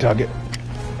mark. God dog it.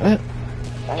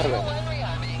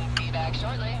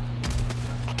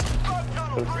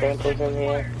 Some samples in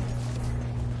here.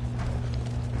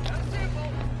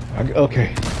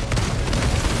 Okay.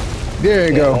 There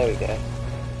you go. There we go.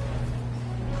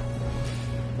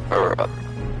 Alright.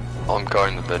 I'm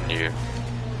going to the new.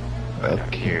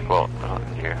 Okay. Well, not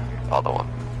new. Other one.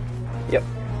 Yep.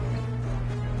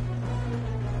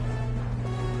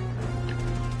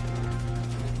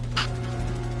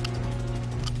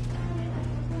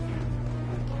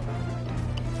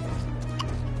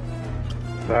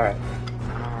 Alright.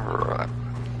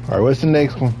 Alright, what's the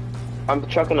next one? I'm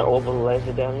chucking an orbital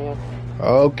laser down here.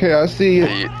 Okay, I see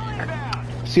it.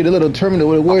 See the little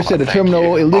terminal where it said the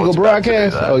terminal illegal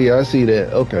broadcast? Oh yeah, I see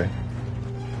that. Okay.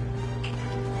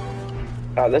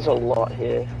 There's a lot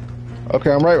here.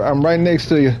 Okay, I'm right next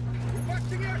to you.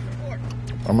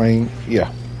 I mean,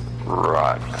 yeah.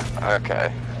 Right.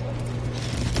 Okay.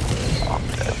 I'm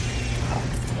dead.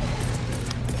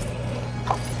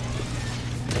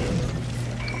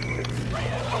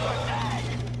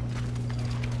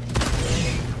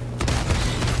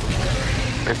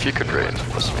 If you could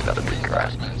reinforce me, that'd be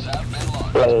great.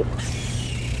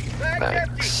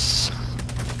 Thanks.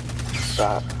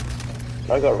 Right.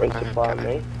 I got resupply on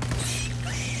me.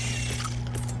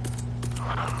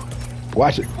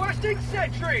 Watch it. Requesting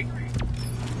sentry.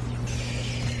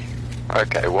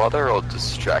 Okay, while they're all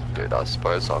distracted, I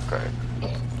suppose I'll go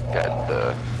get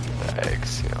the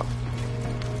eggs here.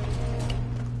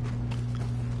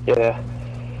 Yeah.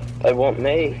 They want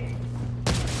me.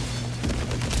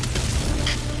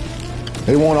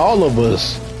 They want all of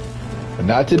us, but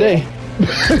not today.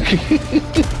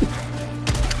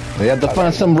 They have to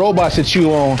find some robots to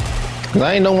chew on, cause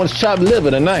I ain't no one's chopped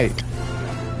liver tonight.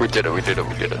 We did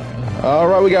it. All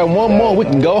right, we got one more. We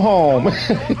can go home.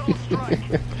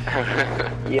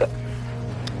 Yep.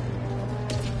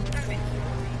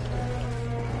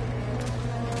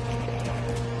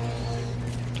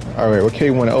 All right, okay,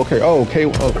 one. Okay, oh, okay,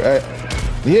 okay.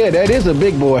 Yeah, that is a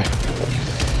big boy.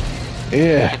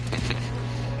 Yeah.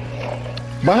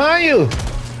 Behind you.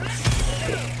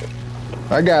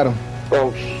 I got him.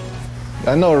 Oh,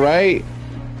 I know, right?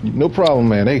 No problem,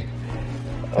 man. They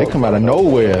come out of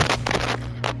nowhere.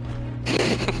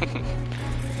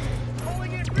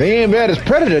 They ain't bad as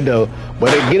Predator though,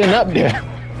 but they're getting up there.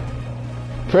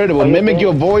 Predator will mimic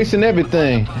your voice and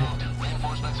everything.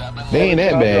 They ain't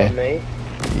that bad.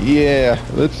 Yeah,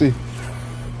 let's see.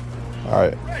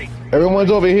 Alright.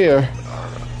 Everyone's over here.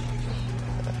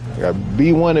 I got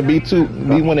B1 and B2,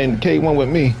 B1 and K1 with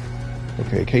me.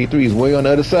 Okay, K3 is way on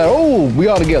the other side. Oh, we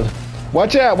all together.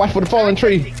 Watch out, watch for the fallen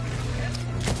tree.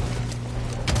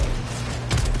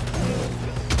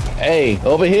 Hey,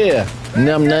 over here,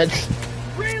 numb nuts.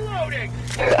 Reloading.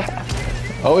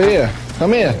 Over here.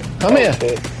 Come here. Come here.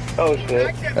 Oh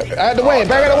shit. Out the way,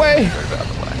 back out of the way.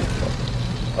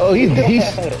 Oh, he's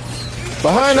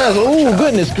behind us. Oh,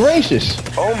 goodness gracious.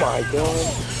 Oh my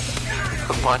god.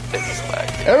 My thing is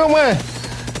lagging. Everyone,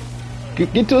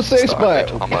 get to a safe spot.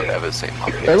 Time I've ever seen my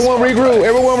PS5 Everyone regroup. lag.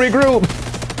 Everyone regroup.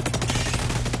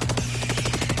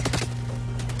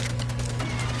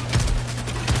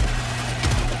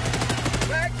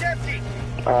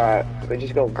 Alright, we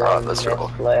just go grab let's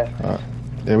roll. left.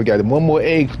 There we got one more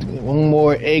egg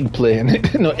play.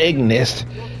 No egg nest.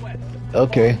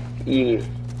 Okay. Yeah.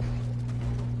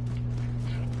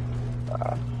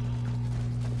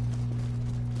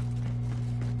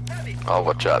 Oh,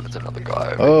 watch out, there's another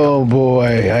guy. Oh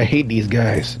boy, I hate these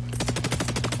guys.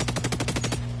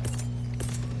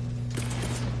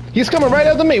 He's coming right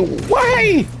after me.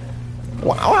 Why?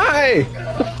 Why?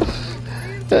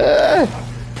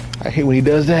 I hate when he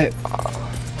does that.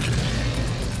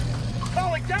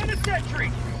 Calling down a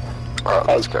sentry. Alright,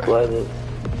 let's go.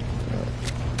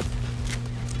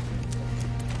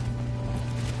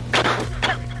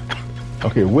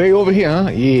 Okay, way over here, huh?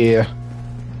 Yeah.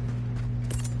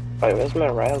 Wait, where's my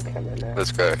rail camera now?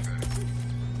 Let's go.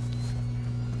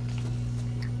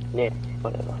 Yeah,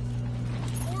 whatever.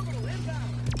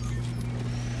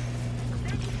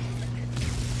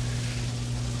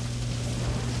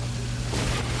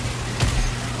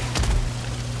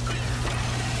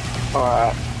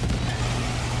 Alright.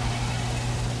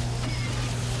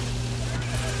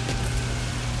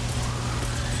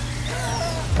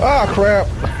 Ah, crap.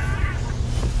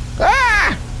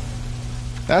 Ah!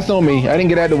 That's on me. I didn't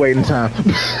get out of the way in time.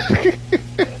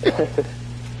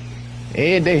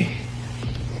 And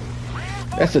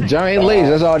that's a giant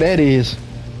laser. That's all that is.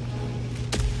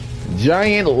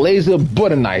 Giant laser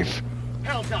butter knife.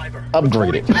 Helldiver.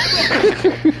 Upgraded.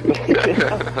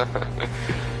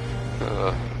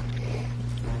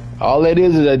 All that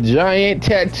is a giant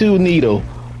tattoo needle.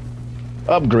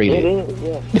 Upgraded. It is,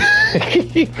 yeah.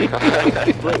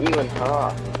 Split you in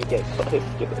half to get close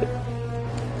to it.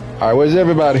 Alright, where's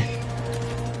everybody?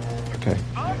 Okay.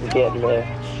 Getting there.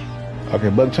 Okay,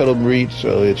 bug tunnel breach,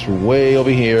 so it's way over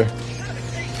here.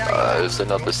 There's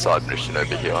another side mission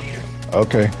over here.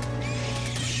 Okay.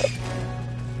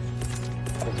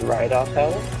 It's right off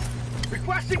tower.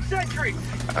 Requesting sentry.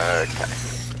 Okay.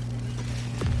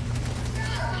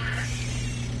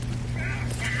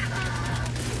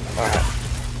 Alright.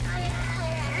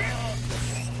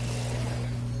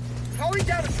 Calling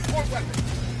down a support weapon.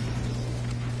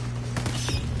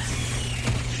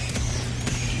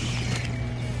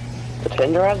 The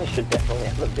tenderizer should definitely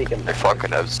have a bigger map. If I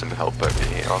can have some help over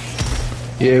here.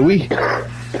 Yeah, we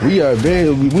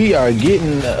are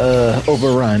getting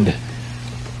overrun.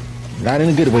 Not in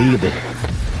a good way either.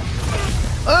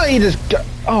 Oh, he just got,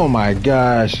 oh my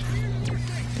gosh.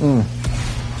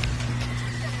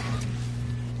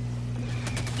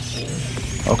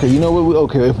 Okay, you know what?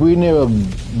 Okay, if we're near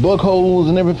bug holes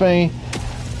and everything,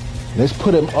 let's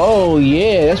put them. Oh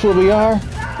yeah, that's where we are.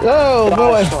 Oh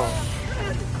boy.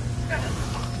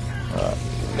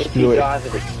 If you dive,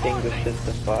 it extinguishes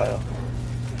the fire.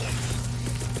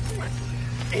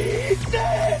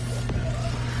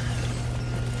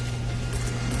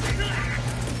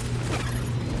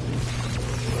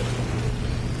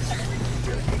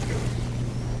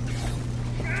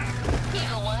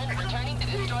 Eagle 1 returning to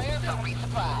destroyer for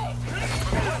resupply.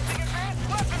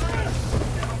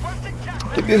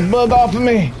 Get this bug off of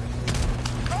me.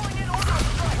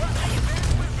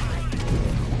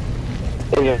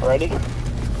 Are you ready?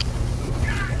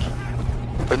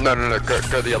 No,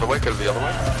 go the other way, go the other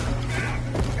way.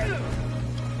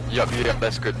 Yep,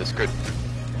 that's good, that's good.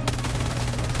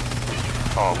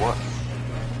 Oh, what?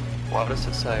 What does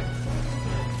it say?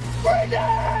 Oh,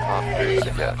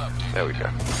 yeah, there we go.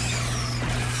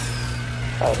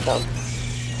 Alright, done.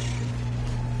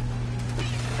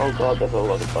 Oh god, there's a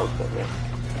lot of bugs in there.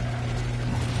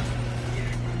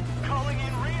 Calling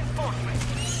in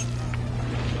reinforcements.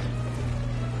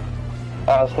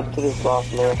 Let's head to this last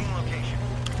floor.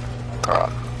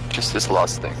 Alright, just this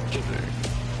last thing to do.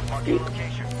 Marking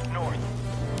location, north.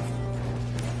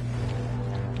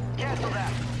 Cancel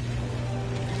that.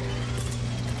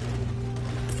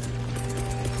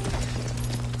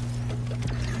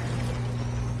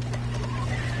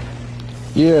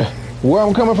 Yeah, where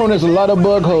I'm coming from, there's a lot of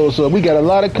bug holes, so we got a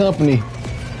lot of company.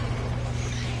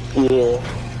 Yeah.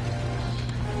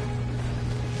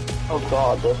 Oh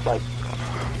god, there's like...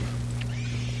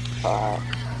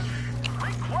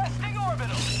 Requesting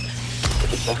orbital.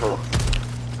 Careful.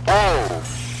 Oh!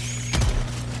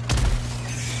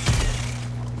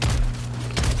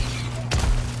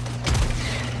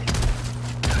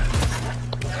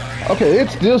 Okay,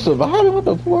 it's still surviving. What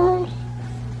the world?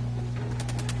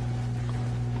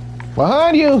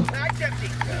 Behind you! Mag's empty.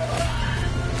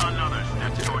 Another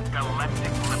step towards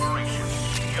galactic liberation.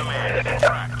 Command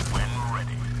tracked when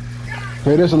ready.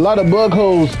 Okay, there's a lot of bug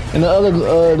holes in the other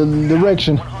the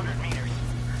direction. 100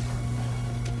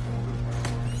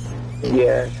 meters.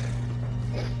 Yeah.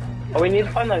 Oh, we need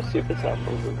to find those super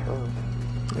samples as well.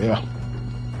 Yeah.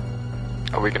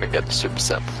 Are we gonna get the super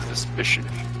sample for this mission?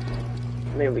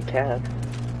 Maybe we can.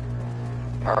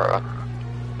 Alright.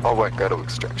 I won't go to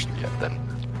extraction yet then.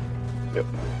 Yep.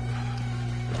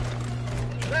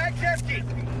 Mag's empty.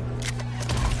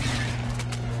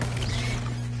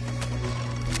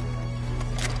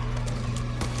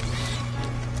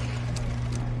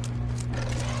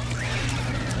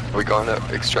 Are we going to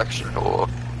extraction or?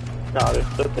 No,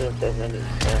 just looking if there's any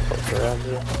samples around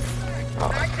here.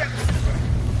 Oh.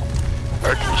 I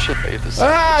reckon you should leave this.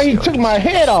 Ah, he took my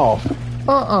head off.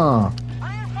 Oh,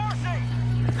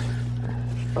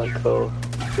 cool.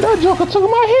 That joker took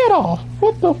my head off.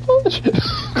 What the fuck?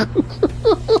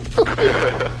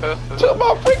 Took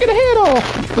my freaking head off.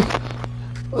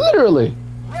 Literally.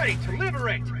 Ready to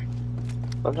liberate.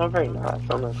 That's not very nice,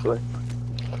 honestly.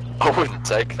 I wouldn't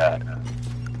take that.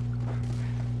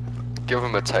 Give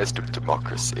him a taste of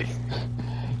democracy.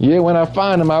 Yeah, when I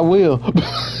find him, I will.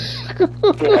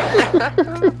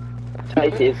 Yeah.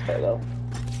 Take his head off.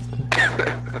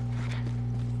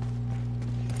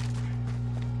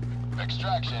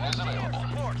 Extraction is available.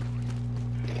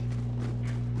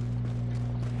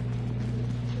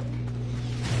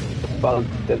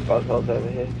 There's bug holes over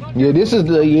here. Yeah, this is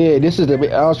the.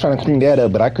 I was trying to clean that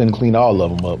up, but I couldn't clean all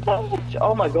of them up.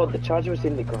 Oh my god, the charger was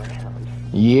in the ground.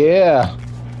 Yeah,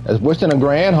 that's worse than a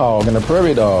groundhog and a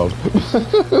prairie dog.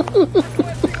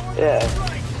 Yeah.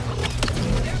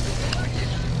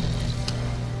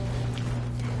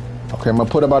 Okay, I'm gonna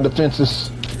put up our defenses.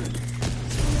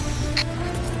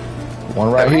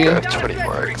 One right There we here. go, 20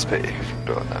 more XP from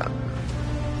doing that.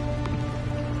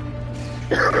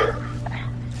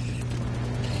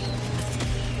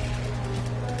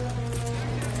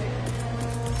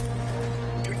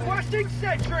 Requesting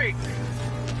sentry.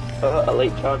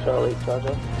 Elite charger.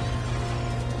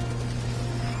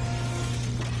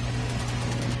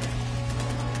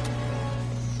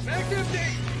 Mag's empty.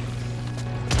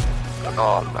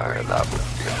 Oh no, that would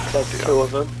be There's two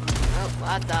of them. Oh,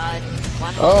 I died.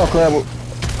 One Oh crap!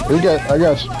 I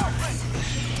got you.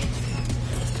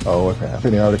 Oh, okay. I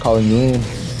think they're already calling you in.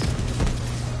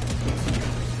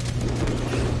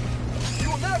 You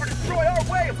will never destroy our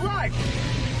way of life.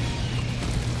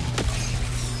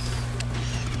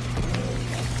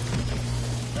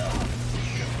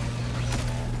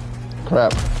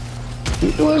 Crap.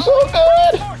 You're doing so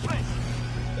good.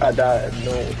 I died.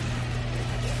 No.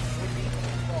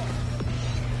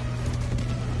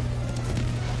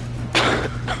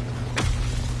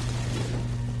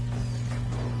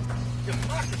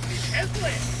 Democracy has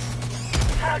lived.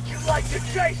 How'd you like to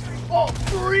chase all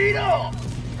freedom?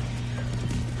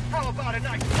 How about a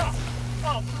nice cup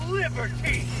of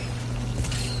liberty?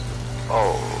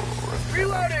 Oh.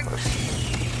 Reloading.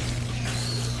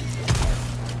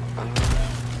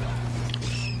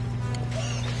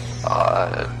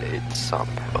 I need some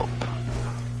help.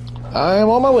 I am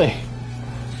on my way.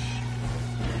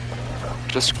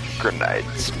 Just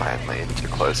grenades mainly to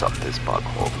close up this bug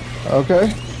hole. Okay.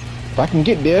 If I can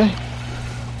get there.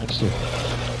 Let's see.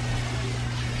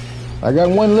 I got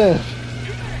one left.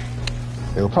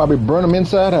 It'll probably burn them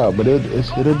inside out, but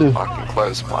it'll do. I can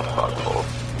close one bug hole.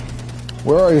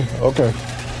 Where are you? Okay.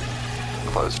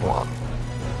 Close one.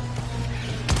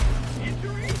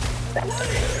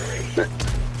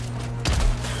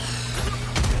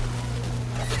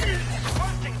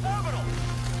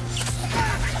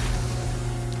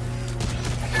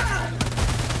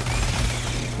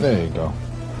 There you go.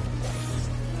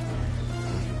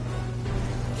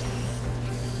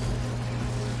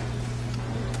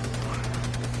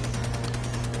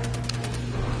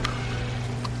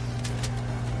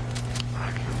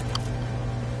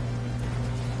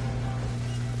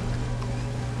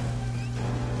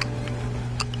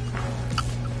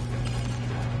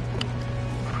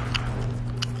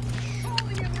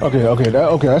 Okay,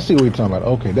 okay, I see what you're talking about.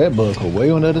 Okay, that bug hole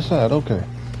way on the other side. Okay.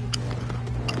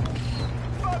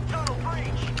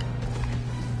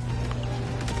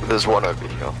 There's one over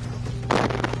here.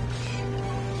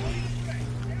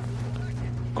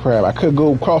 Crap! I could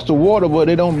go across the water, but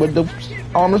they don't. But the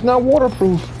armor's not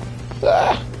waterproof.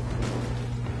 Ah,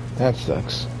 that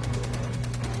sucks.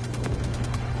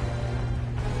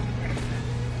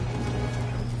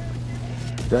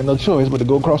 Got no choice but to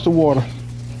go across the water.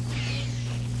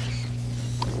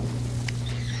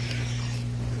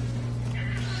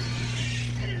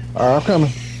 Alright, I'm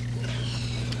coming.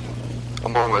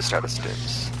 I'm almost out of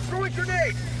sticks. Throw a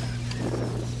grenade!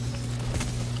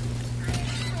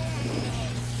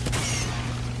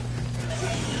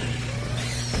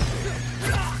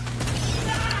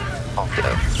 Oh,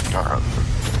 yeah. Alright.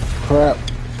 Crap.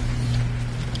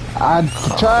 I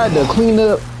tried to clean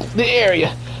up the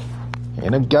area.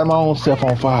 And I got my own self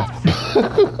on fire.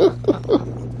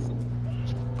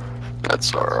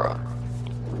 That's alright.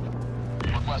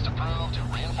 Request approved.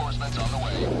 Reinforcements on the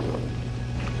way.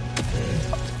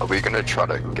 Are we gonna try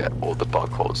to get all the bug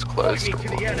holes closed?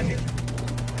 Yeah.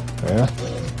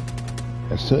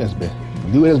 That's best.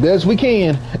 Do it as best we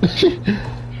can.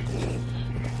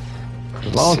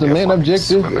 As long as the main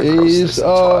objective is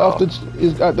out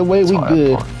the way, we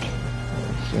good.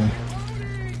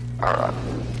 Alright.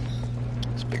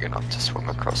 It's big enough to swim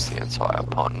across the entire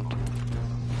pond.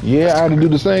 Yeah, I had to do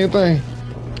the same thing.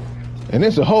 And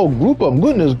it's a whole group of them.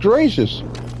 Goodness gracious.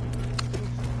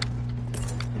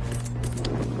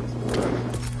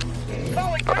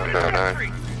 No.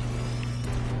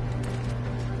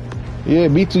 Yeah,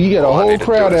 B2, you got a whole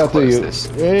crowd out there.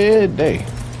 Yeah, day.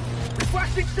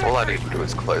 All I need to do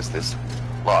is close this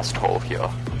last hole here,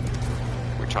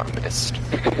 which I missed.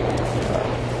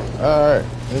 Alright,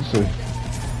 let's see.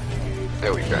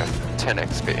 There we go. 10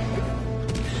 XP.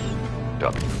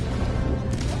 Done.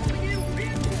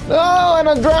 No, and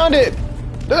I drowned it!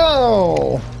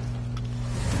 No!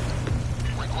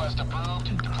 Request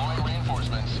approved. Deploy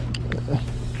reinforcements.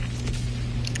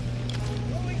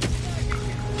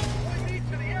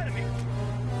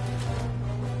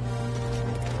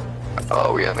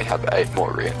 Oh, we only have 8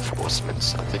 more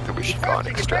reinforcements. I think that we should go and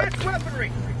extract.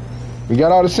 We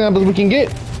got all the samples we can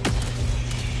get.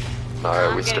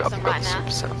 No, we still haven't got the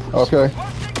super samples. Okay.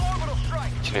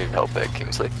 Do you need help there,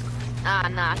 Kingsley?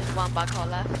 Nah, just one bug hole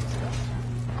left.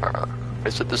 Alright.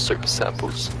 Is it the super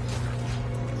samples?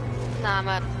 Nah, I'm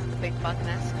at the big bug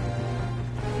nest.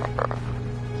 Alright.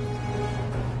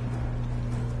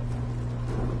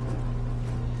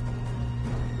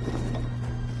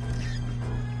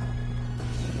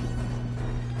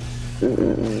 Oh,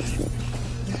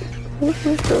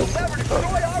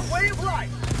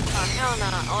 hell no,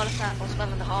 all the samples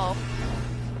fell in the hole.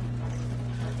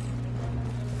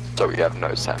 So we have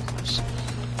no samples.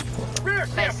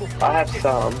 I have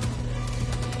some.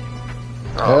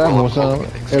 Yeah, well, some.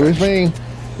 Everything.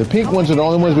 The pink ones are the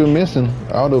only ones we're missing.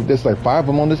 I don't know if there's like 5 of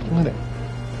them on this planet.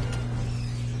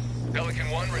 Pelican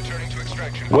 1 returning to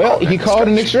extraction. Well, he called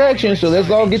an extraction, so let's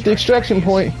all get the extraction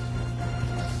point.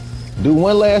 Do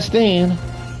one last stand.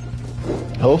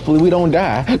 Hopefully we don't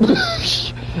die.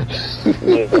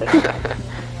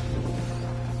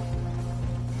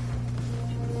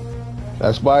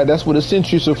 That's what the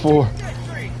sentries are for.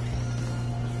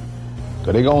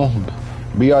 Cause they gonna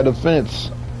be our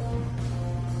defense.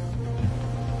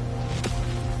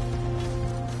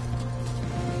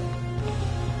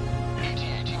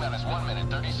 T-minus 1 minute,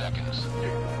 30 seconds.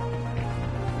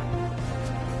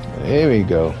 There we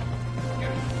go.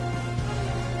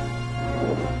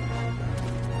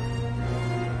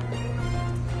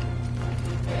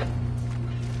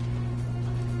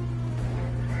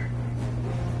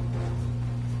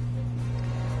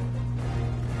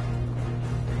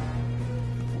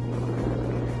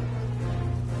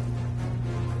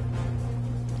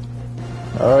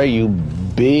 Alright, you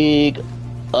big,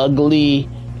 ugly,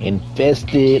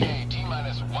 infested,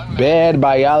 bad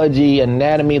biology,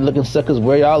 anatomy looking suckers,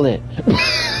 where y'all at?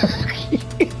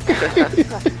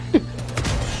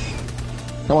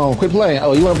 Come on, quit playing.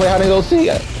 Oh, you wanna play hide and go seek?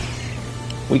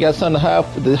 We got something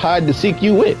to hide to seek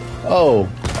you with. Oh,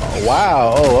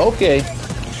 wow. Oh, okay.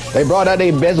 They brought out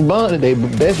their best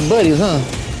buddies, huh?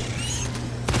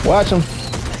 Watch them.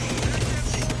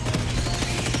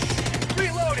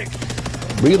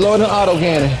 Reloading auto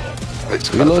cannon.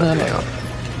 Reloading auto.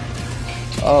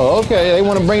 Oh, okay. They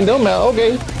want to bring them out.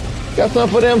 Okay. Got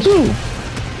something for them too.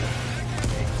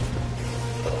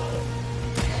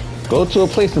 Go to a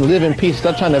place and live in peace.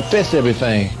 Stop trying to infest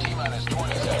everything.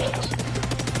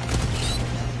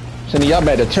 Sending y'all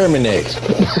back to Terminex.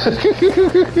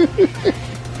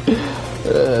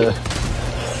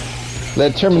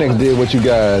 Let Terminix deal with you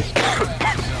guys.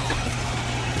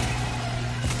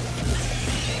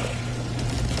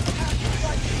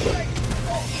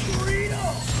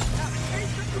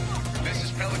 This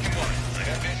is Pelican 1. I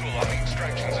got visual on the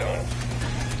extraction zone.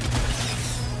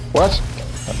 What?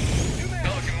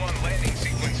 Pelican 1 landing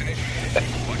sequence initiated.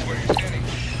 Watch where you're standing.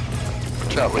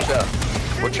 Watch out, watch out.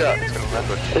 Watch out, it's gonna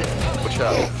land on you. Watch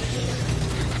out.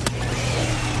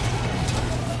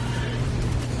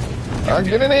 Alright,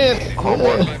 get it in. Oh,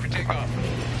 what?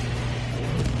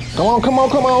 Come on, come on,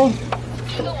 come on.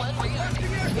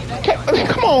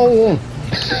 Come on.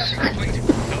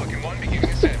 Pelican 1 beginning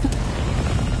ascent.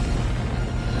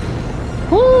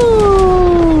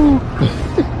 Woo.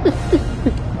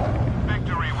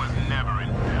 Victory was never in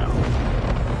doubt.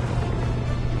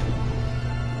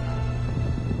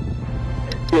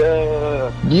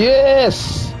 Yeah.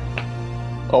 Yes.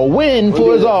 A win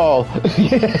for us all.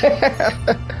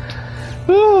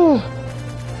 Woo.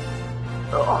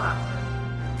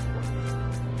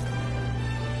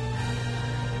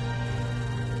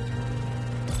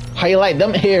 How you like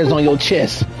them hairs on your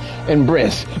chest and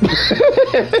breast?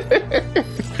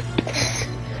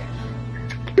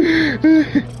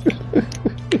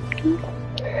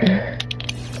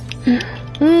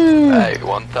 Hey,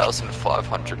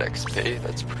 1,500 XP,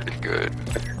 that's pretty good.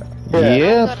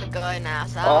 Yeah. I'm gonna go now,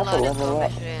 so I'll load this whole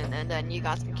mission and then you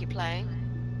guys can keep playing.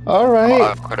 Alright.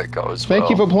 I've got to go as well. Thank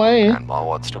you for playing. Grandma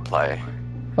wants to play.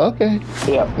 Okay.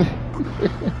 Yep.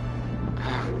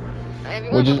 If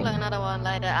you Would want to you- play another one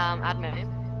later, add me.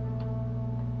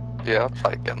 Yeah, I'll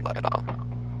play again later.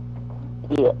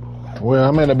 Yeah. Well,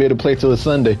 I might not be able to play till it's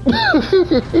Sunday.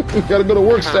 Gotta go to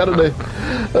work Saturday.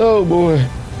 Oh boy.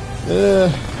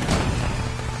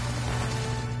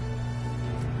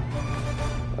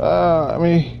 I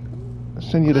mean,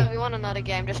 send you If the. you want another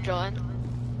game, just join.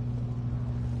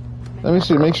 Let me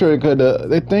see. Make sure it could.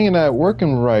 Their thing not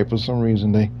working right for some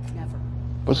reason.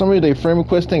 For some reason, their friend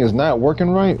request thing is not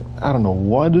working right. I don't know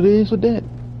what it is with that.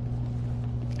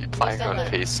 You playing on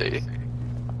PC?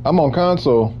 I'm on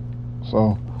console,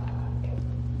 so.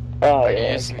 Oh, Are you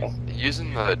yeah.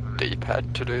 using the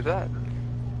D-pad to do that?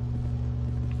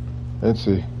 Let's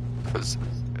see. Because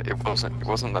it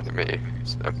wasn't letting me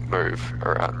move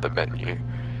around the menu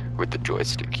with the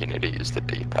joystick. You need to use the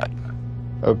D-pad.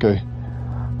 Okay.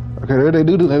 Okay, there they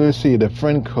do. Let me see the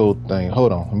friend code thing.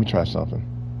 Hold on. Let me try something.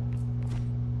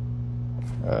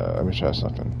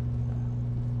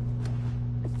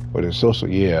 What is social?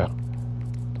 Yeah.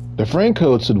 The friend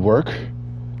code should work.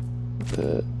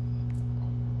 Let's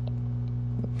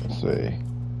see.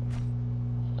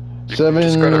 You Seven.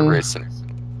 Just go to recent.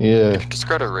 Yeah. Just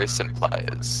go to recent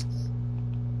players.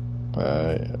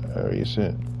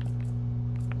 Recent.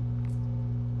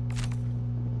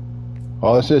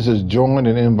 All it says is join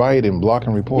and invite and block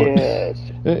and report. Yes.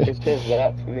 It says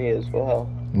that for me as well.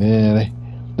 Yeah,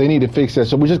 they need to fix that.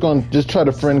 So we're just gonna try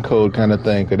the friend code kind of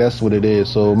thing, cause that's what it is.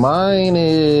 So mine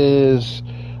is,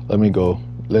 let me go.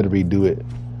 Let it redo it.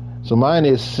 So mine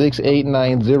is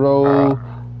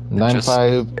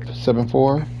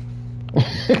 6890-9574.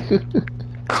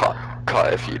 Kai,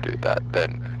 if you do that,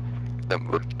 then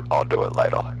I'll do it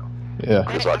later. Yeah.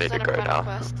 Because I need to go now.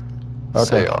 Okay.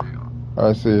 See ya.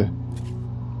 I see you.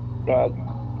 Right.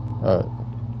 Alright.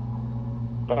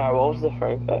 Alright, what was the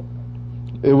frame cut?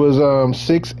 It was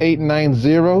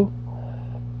 6890.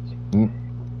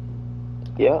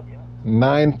 Yeah.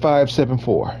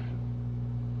 9574.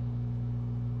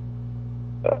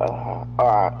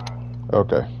 Alright.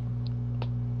 Okay.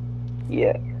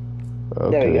 Yeah.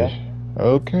 Okay. There we go.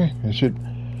 Okay. It should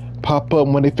pop up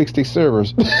when they fix their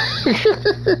servers.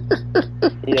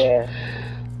 Yeah.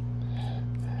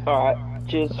 Alright.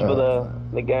 Cheers for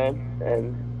the game,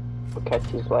 and we'll catch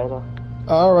you later.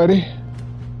 Alrighty.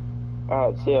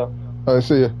 Alright, see ya. Alright,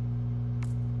 see ya.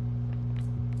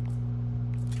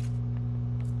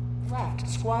 Left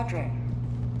squadron.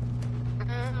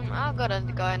 I've got to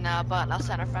go now, but I'll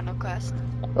send a friend request.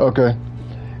 Okay.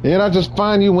 And I'll just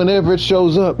find you whenever it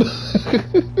shows up.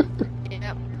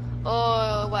 Yep.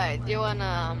 Oh, wait, do you want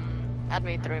to add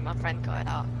me through my friend code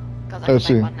out? Because I Let's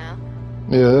can see. make one now.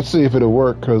 Yeah, let's see if it'll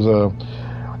work, because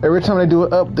every time they do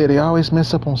an update, they always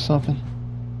mess up on something.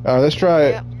 Alright, let's try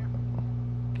it. Yep.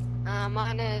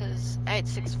 Mine is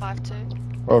 8652.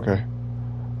 Okay.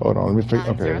 Hold on, let me fix.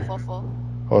 Okay. 9044.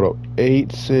 Hold up.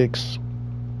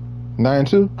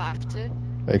 8692? 52.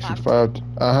 865.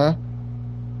 Uh-huh.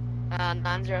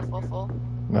 9044.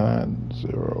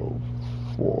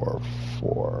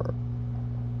 9044.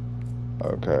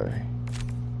 Okay.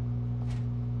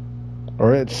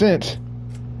 Alright, sent.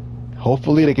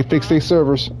 Hopefully they can fix their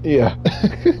servers. Yeah.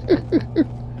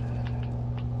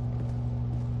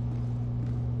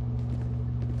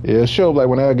 Yeah, it'll show like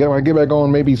when I get back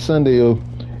on, maybe Sunday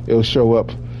it'll show up.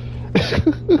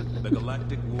 The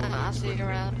Galactic War. I'll see you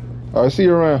around. All right, see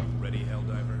you around. Ready,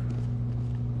 Helldiver?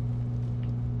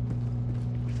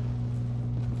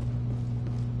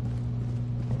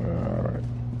 All right.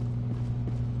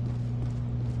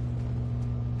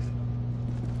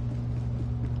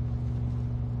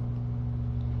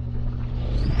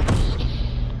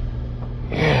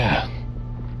 Yeah.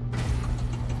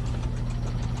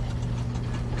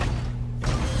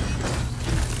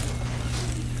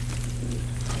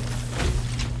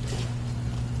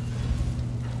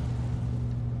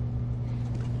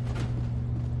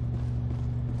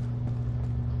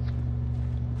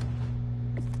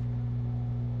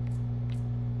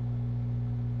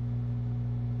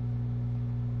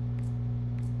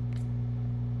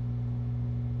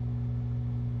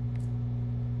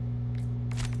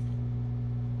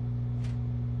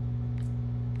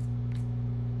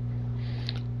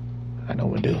 I know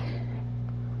what to do.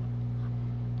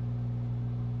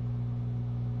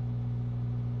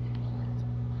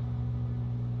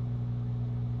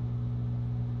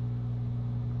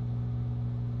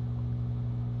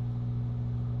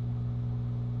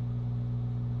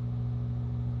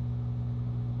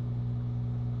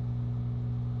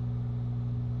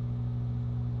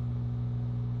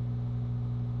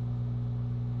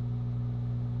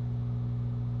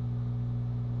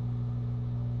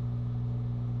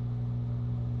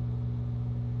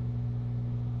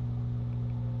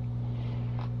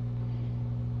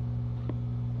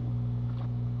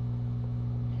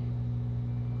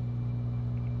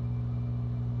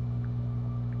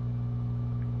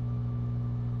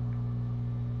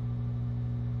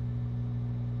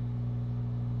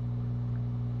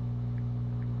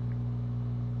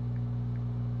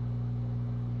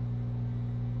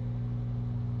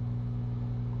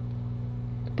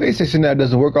 PlayStation now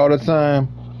doesn't work all the time.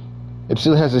 It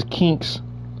still has its kinks,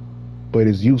 but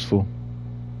it's useful.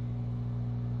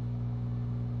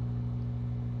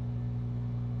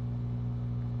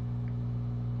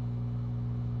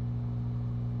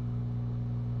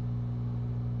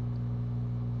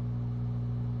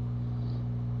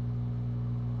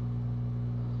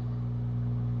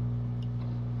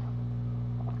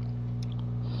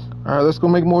 All right, let's go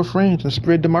make more friends and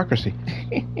spread democracy.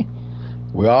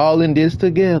 We're all in this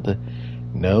together,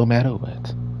 no matter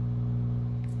what.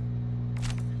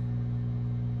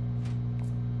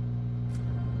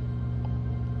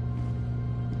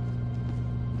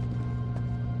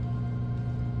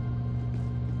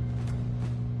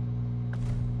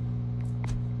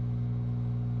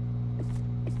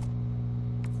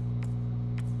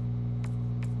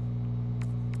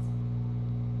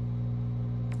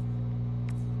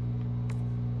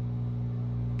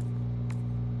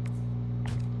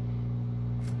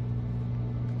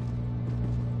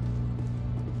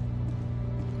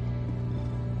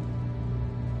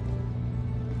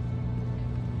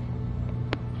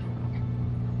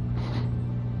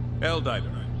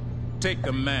 Helldivers, take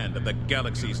command of the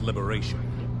galaxy's liberation.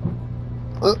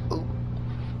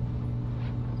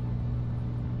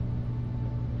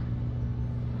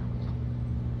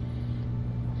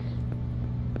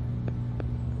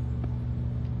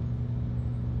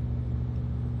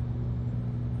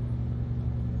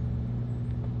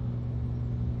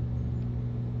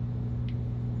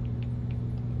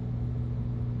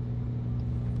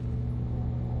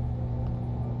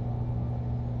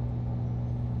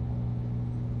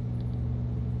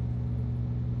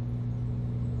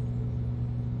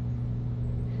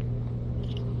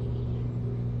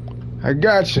 I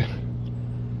gotcha.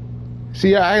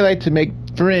 See, I like to make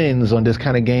friends on this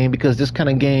kind of game because this kind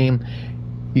of game,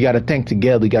 you got to think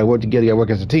together, you got to work together, you got to work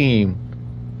as a team.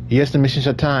 Yes, the missions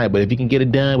are time, but if you can get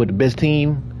it done with the best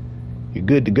team, you're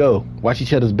good to go. Watch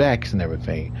each other's backs and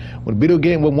everything. With video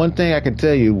game, one thing I can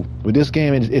tell you, with this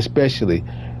game especially,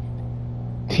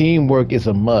 teamwork is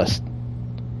a must.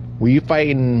 When you're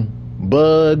fighting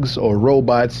bugs or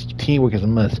robots, teamwork is a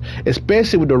must,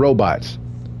 especially with the robots.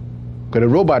 Because the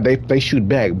robot, they shoot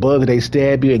back. Bugs, they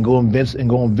stab you and go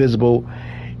invisible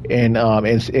and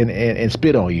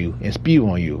spit on you and spew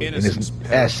on you. And it's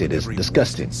acid. It's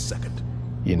disgusting.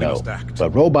 You know. But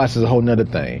robots is a whole nother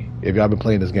thing if y'all been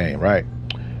playing this game, right?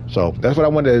 So that's what I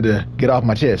wanted to get off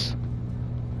my chest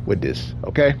with this.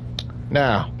 Okay?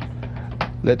 Now,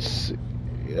 let's see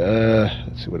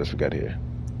what else we got here.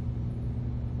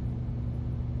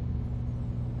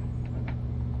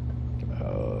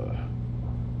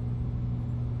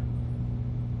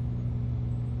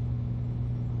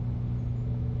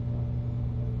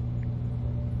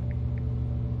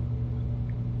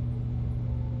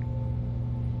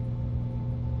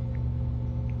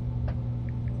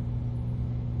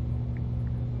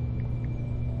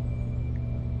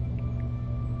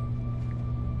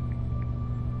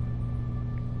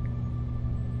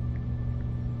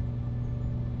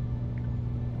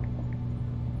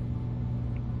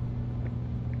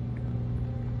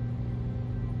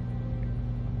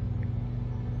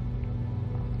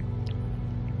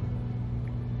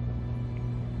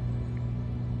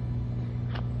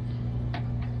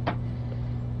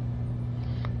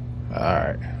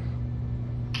 right.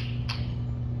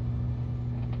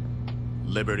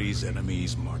 Liberty's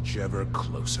enemies march ever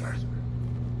closer.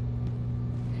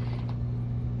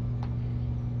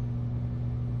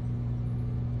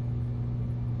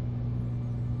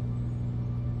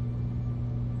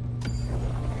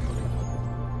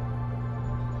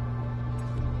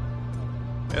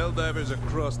 Helldivers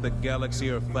across the galaxy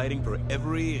are fighting for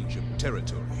every inch of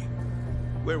territory.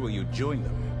 Where will you join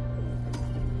them?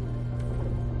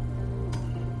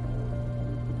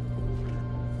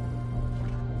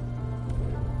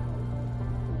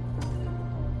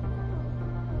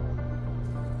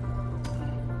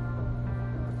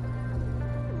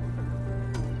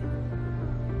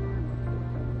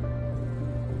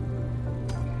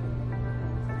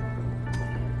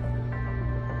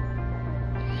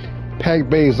 Pack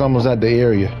Bay is almost at the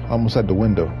area, almost at the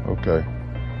window. Okay.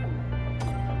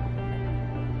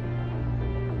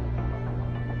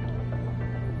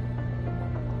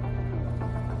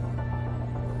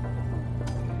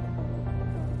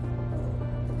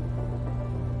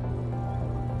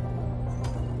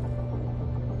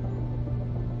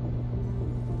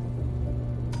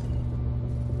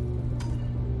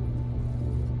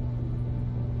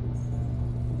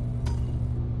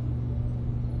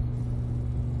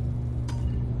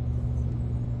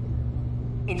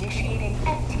 Initiating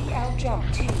FTL jump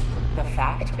to the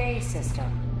Fact Bay system.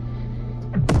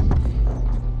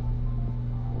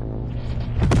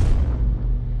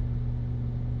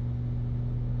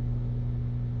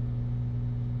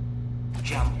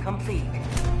 Jump complete.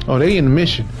 Oh, they in the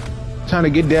mission. Trying to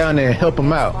get down there and help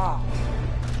them out.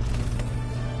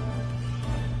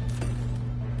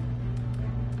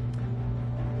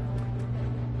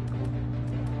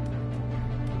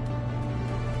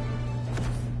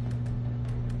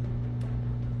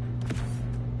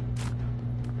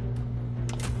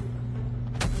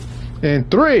 In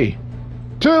 3,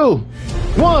 2,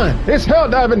 1, it's hell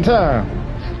diving time.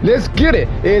 Let's get it.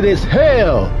 It is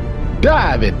hell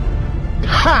diving.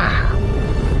 Ha!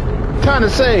 Time to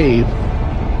save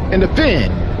and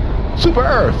defend Super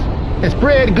Earth and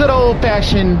spread good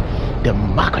old-fashioned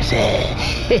democracy.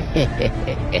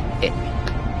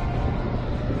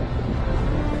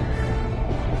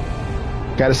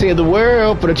 Gotta save the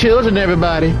world for the children,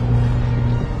 everybody.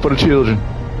 For the children.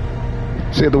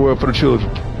 Save the world for the children.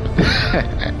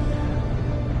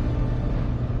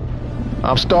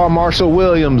 I'm Star Marshal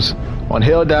Williams on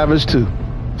Helldivers 2.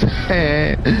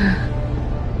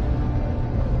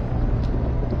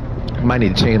 Might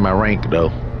need to change my rank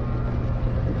though.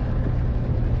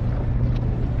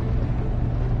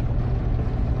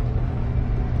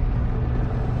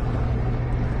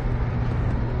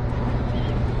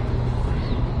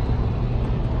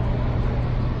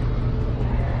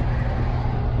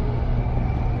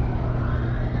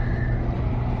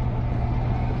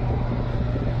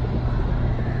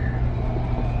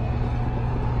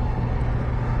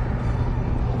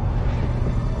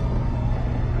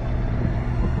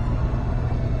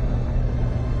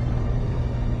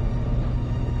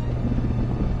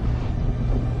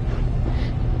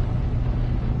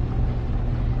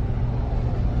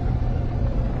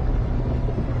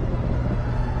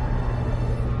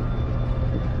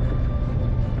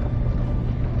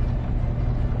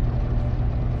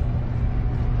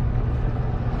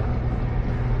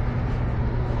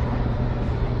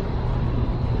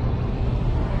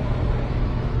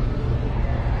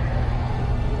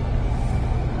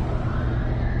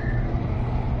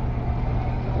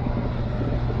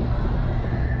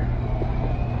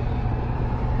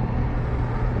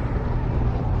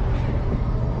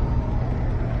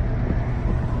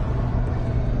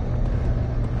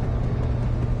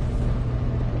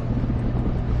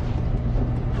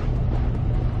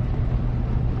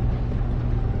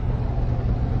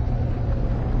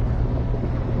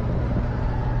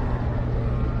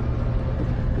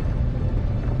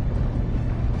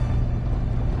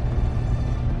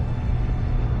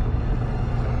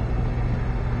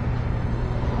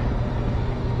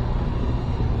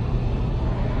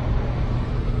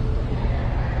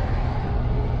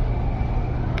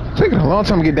 Taking a long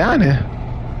time to get down there.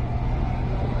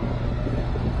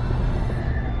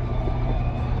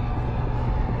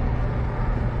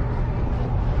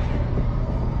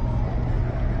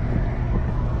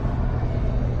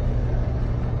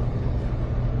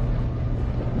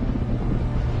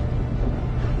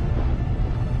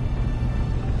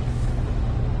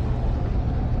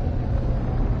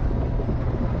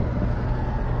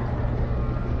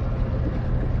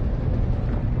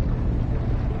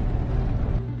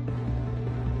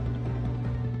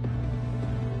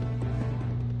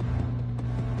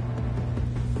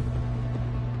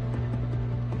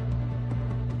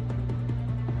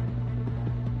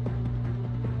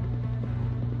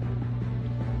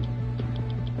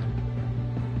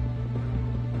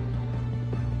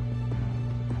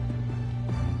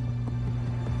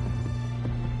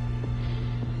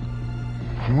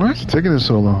 Why is it taking this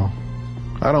so long?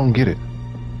 I don't get it.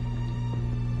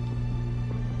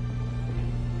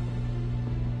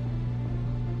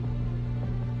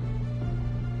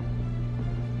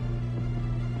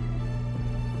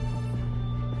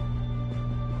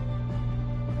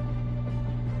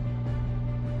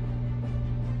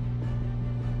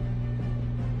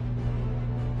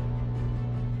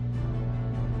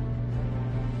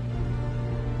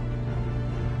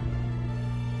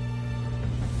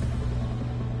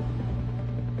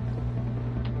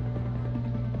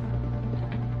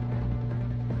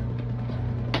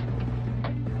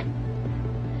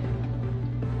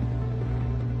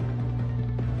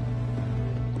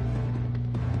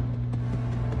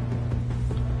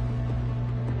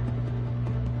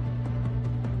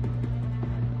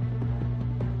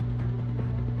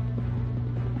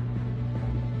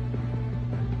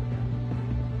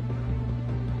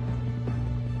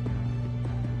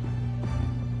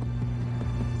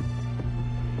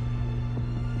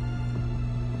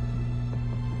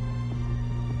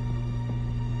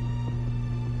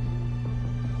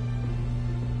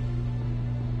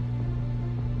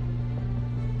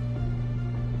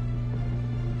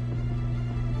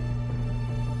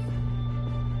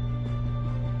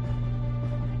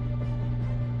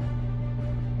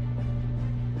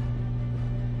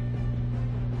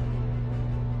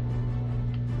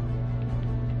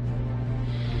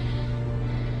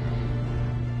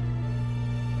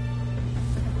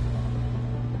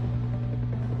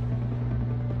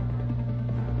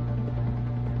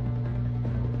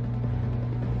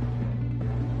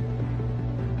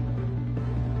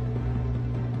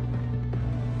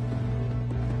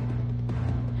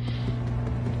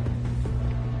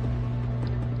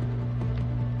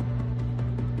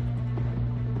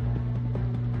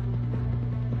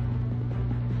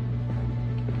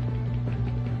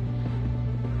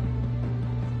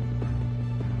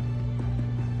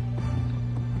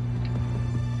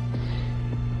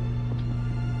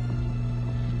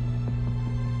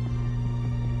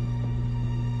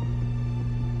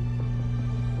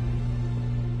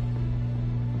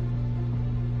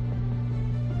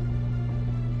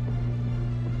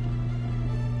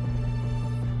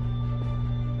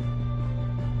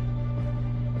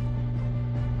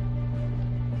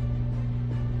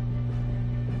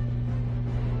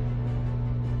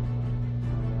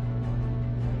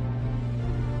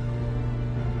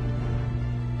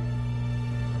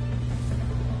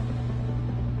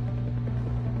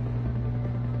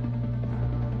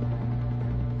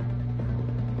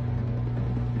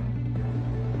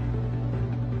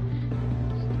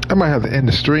 I might have to end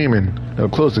the stream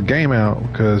and close the game out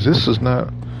because this is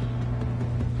not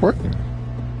working.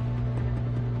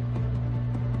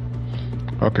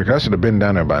 Okay, I should have been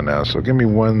down there by now. So give me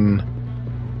 1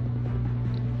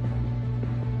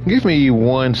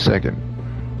 second,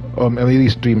 or at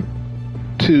least 2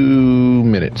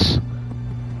 minutes.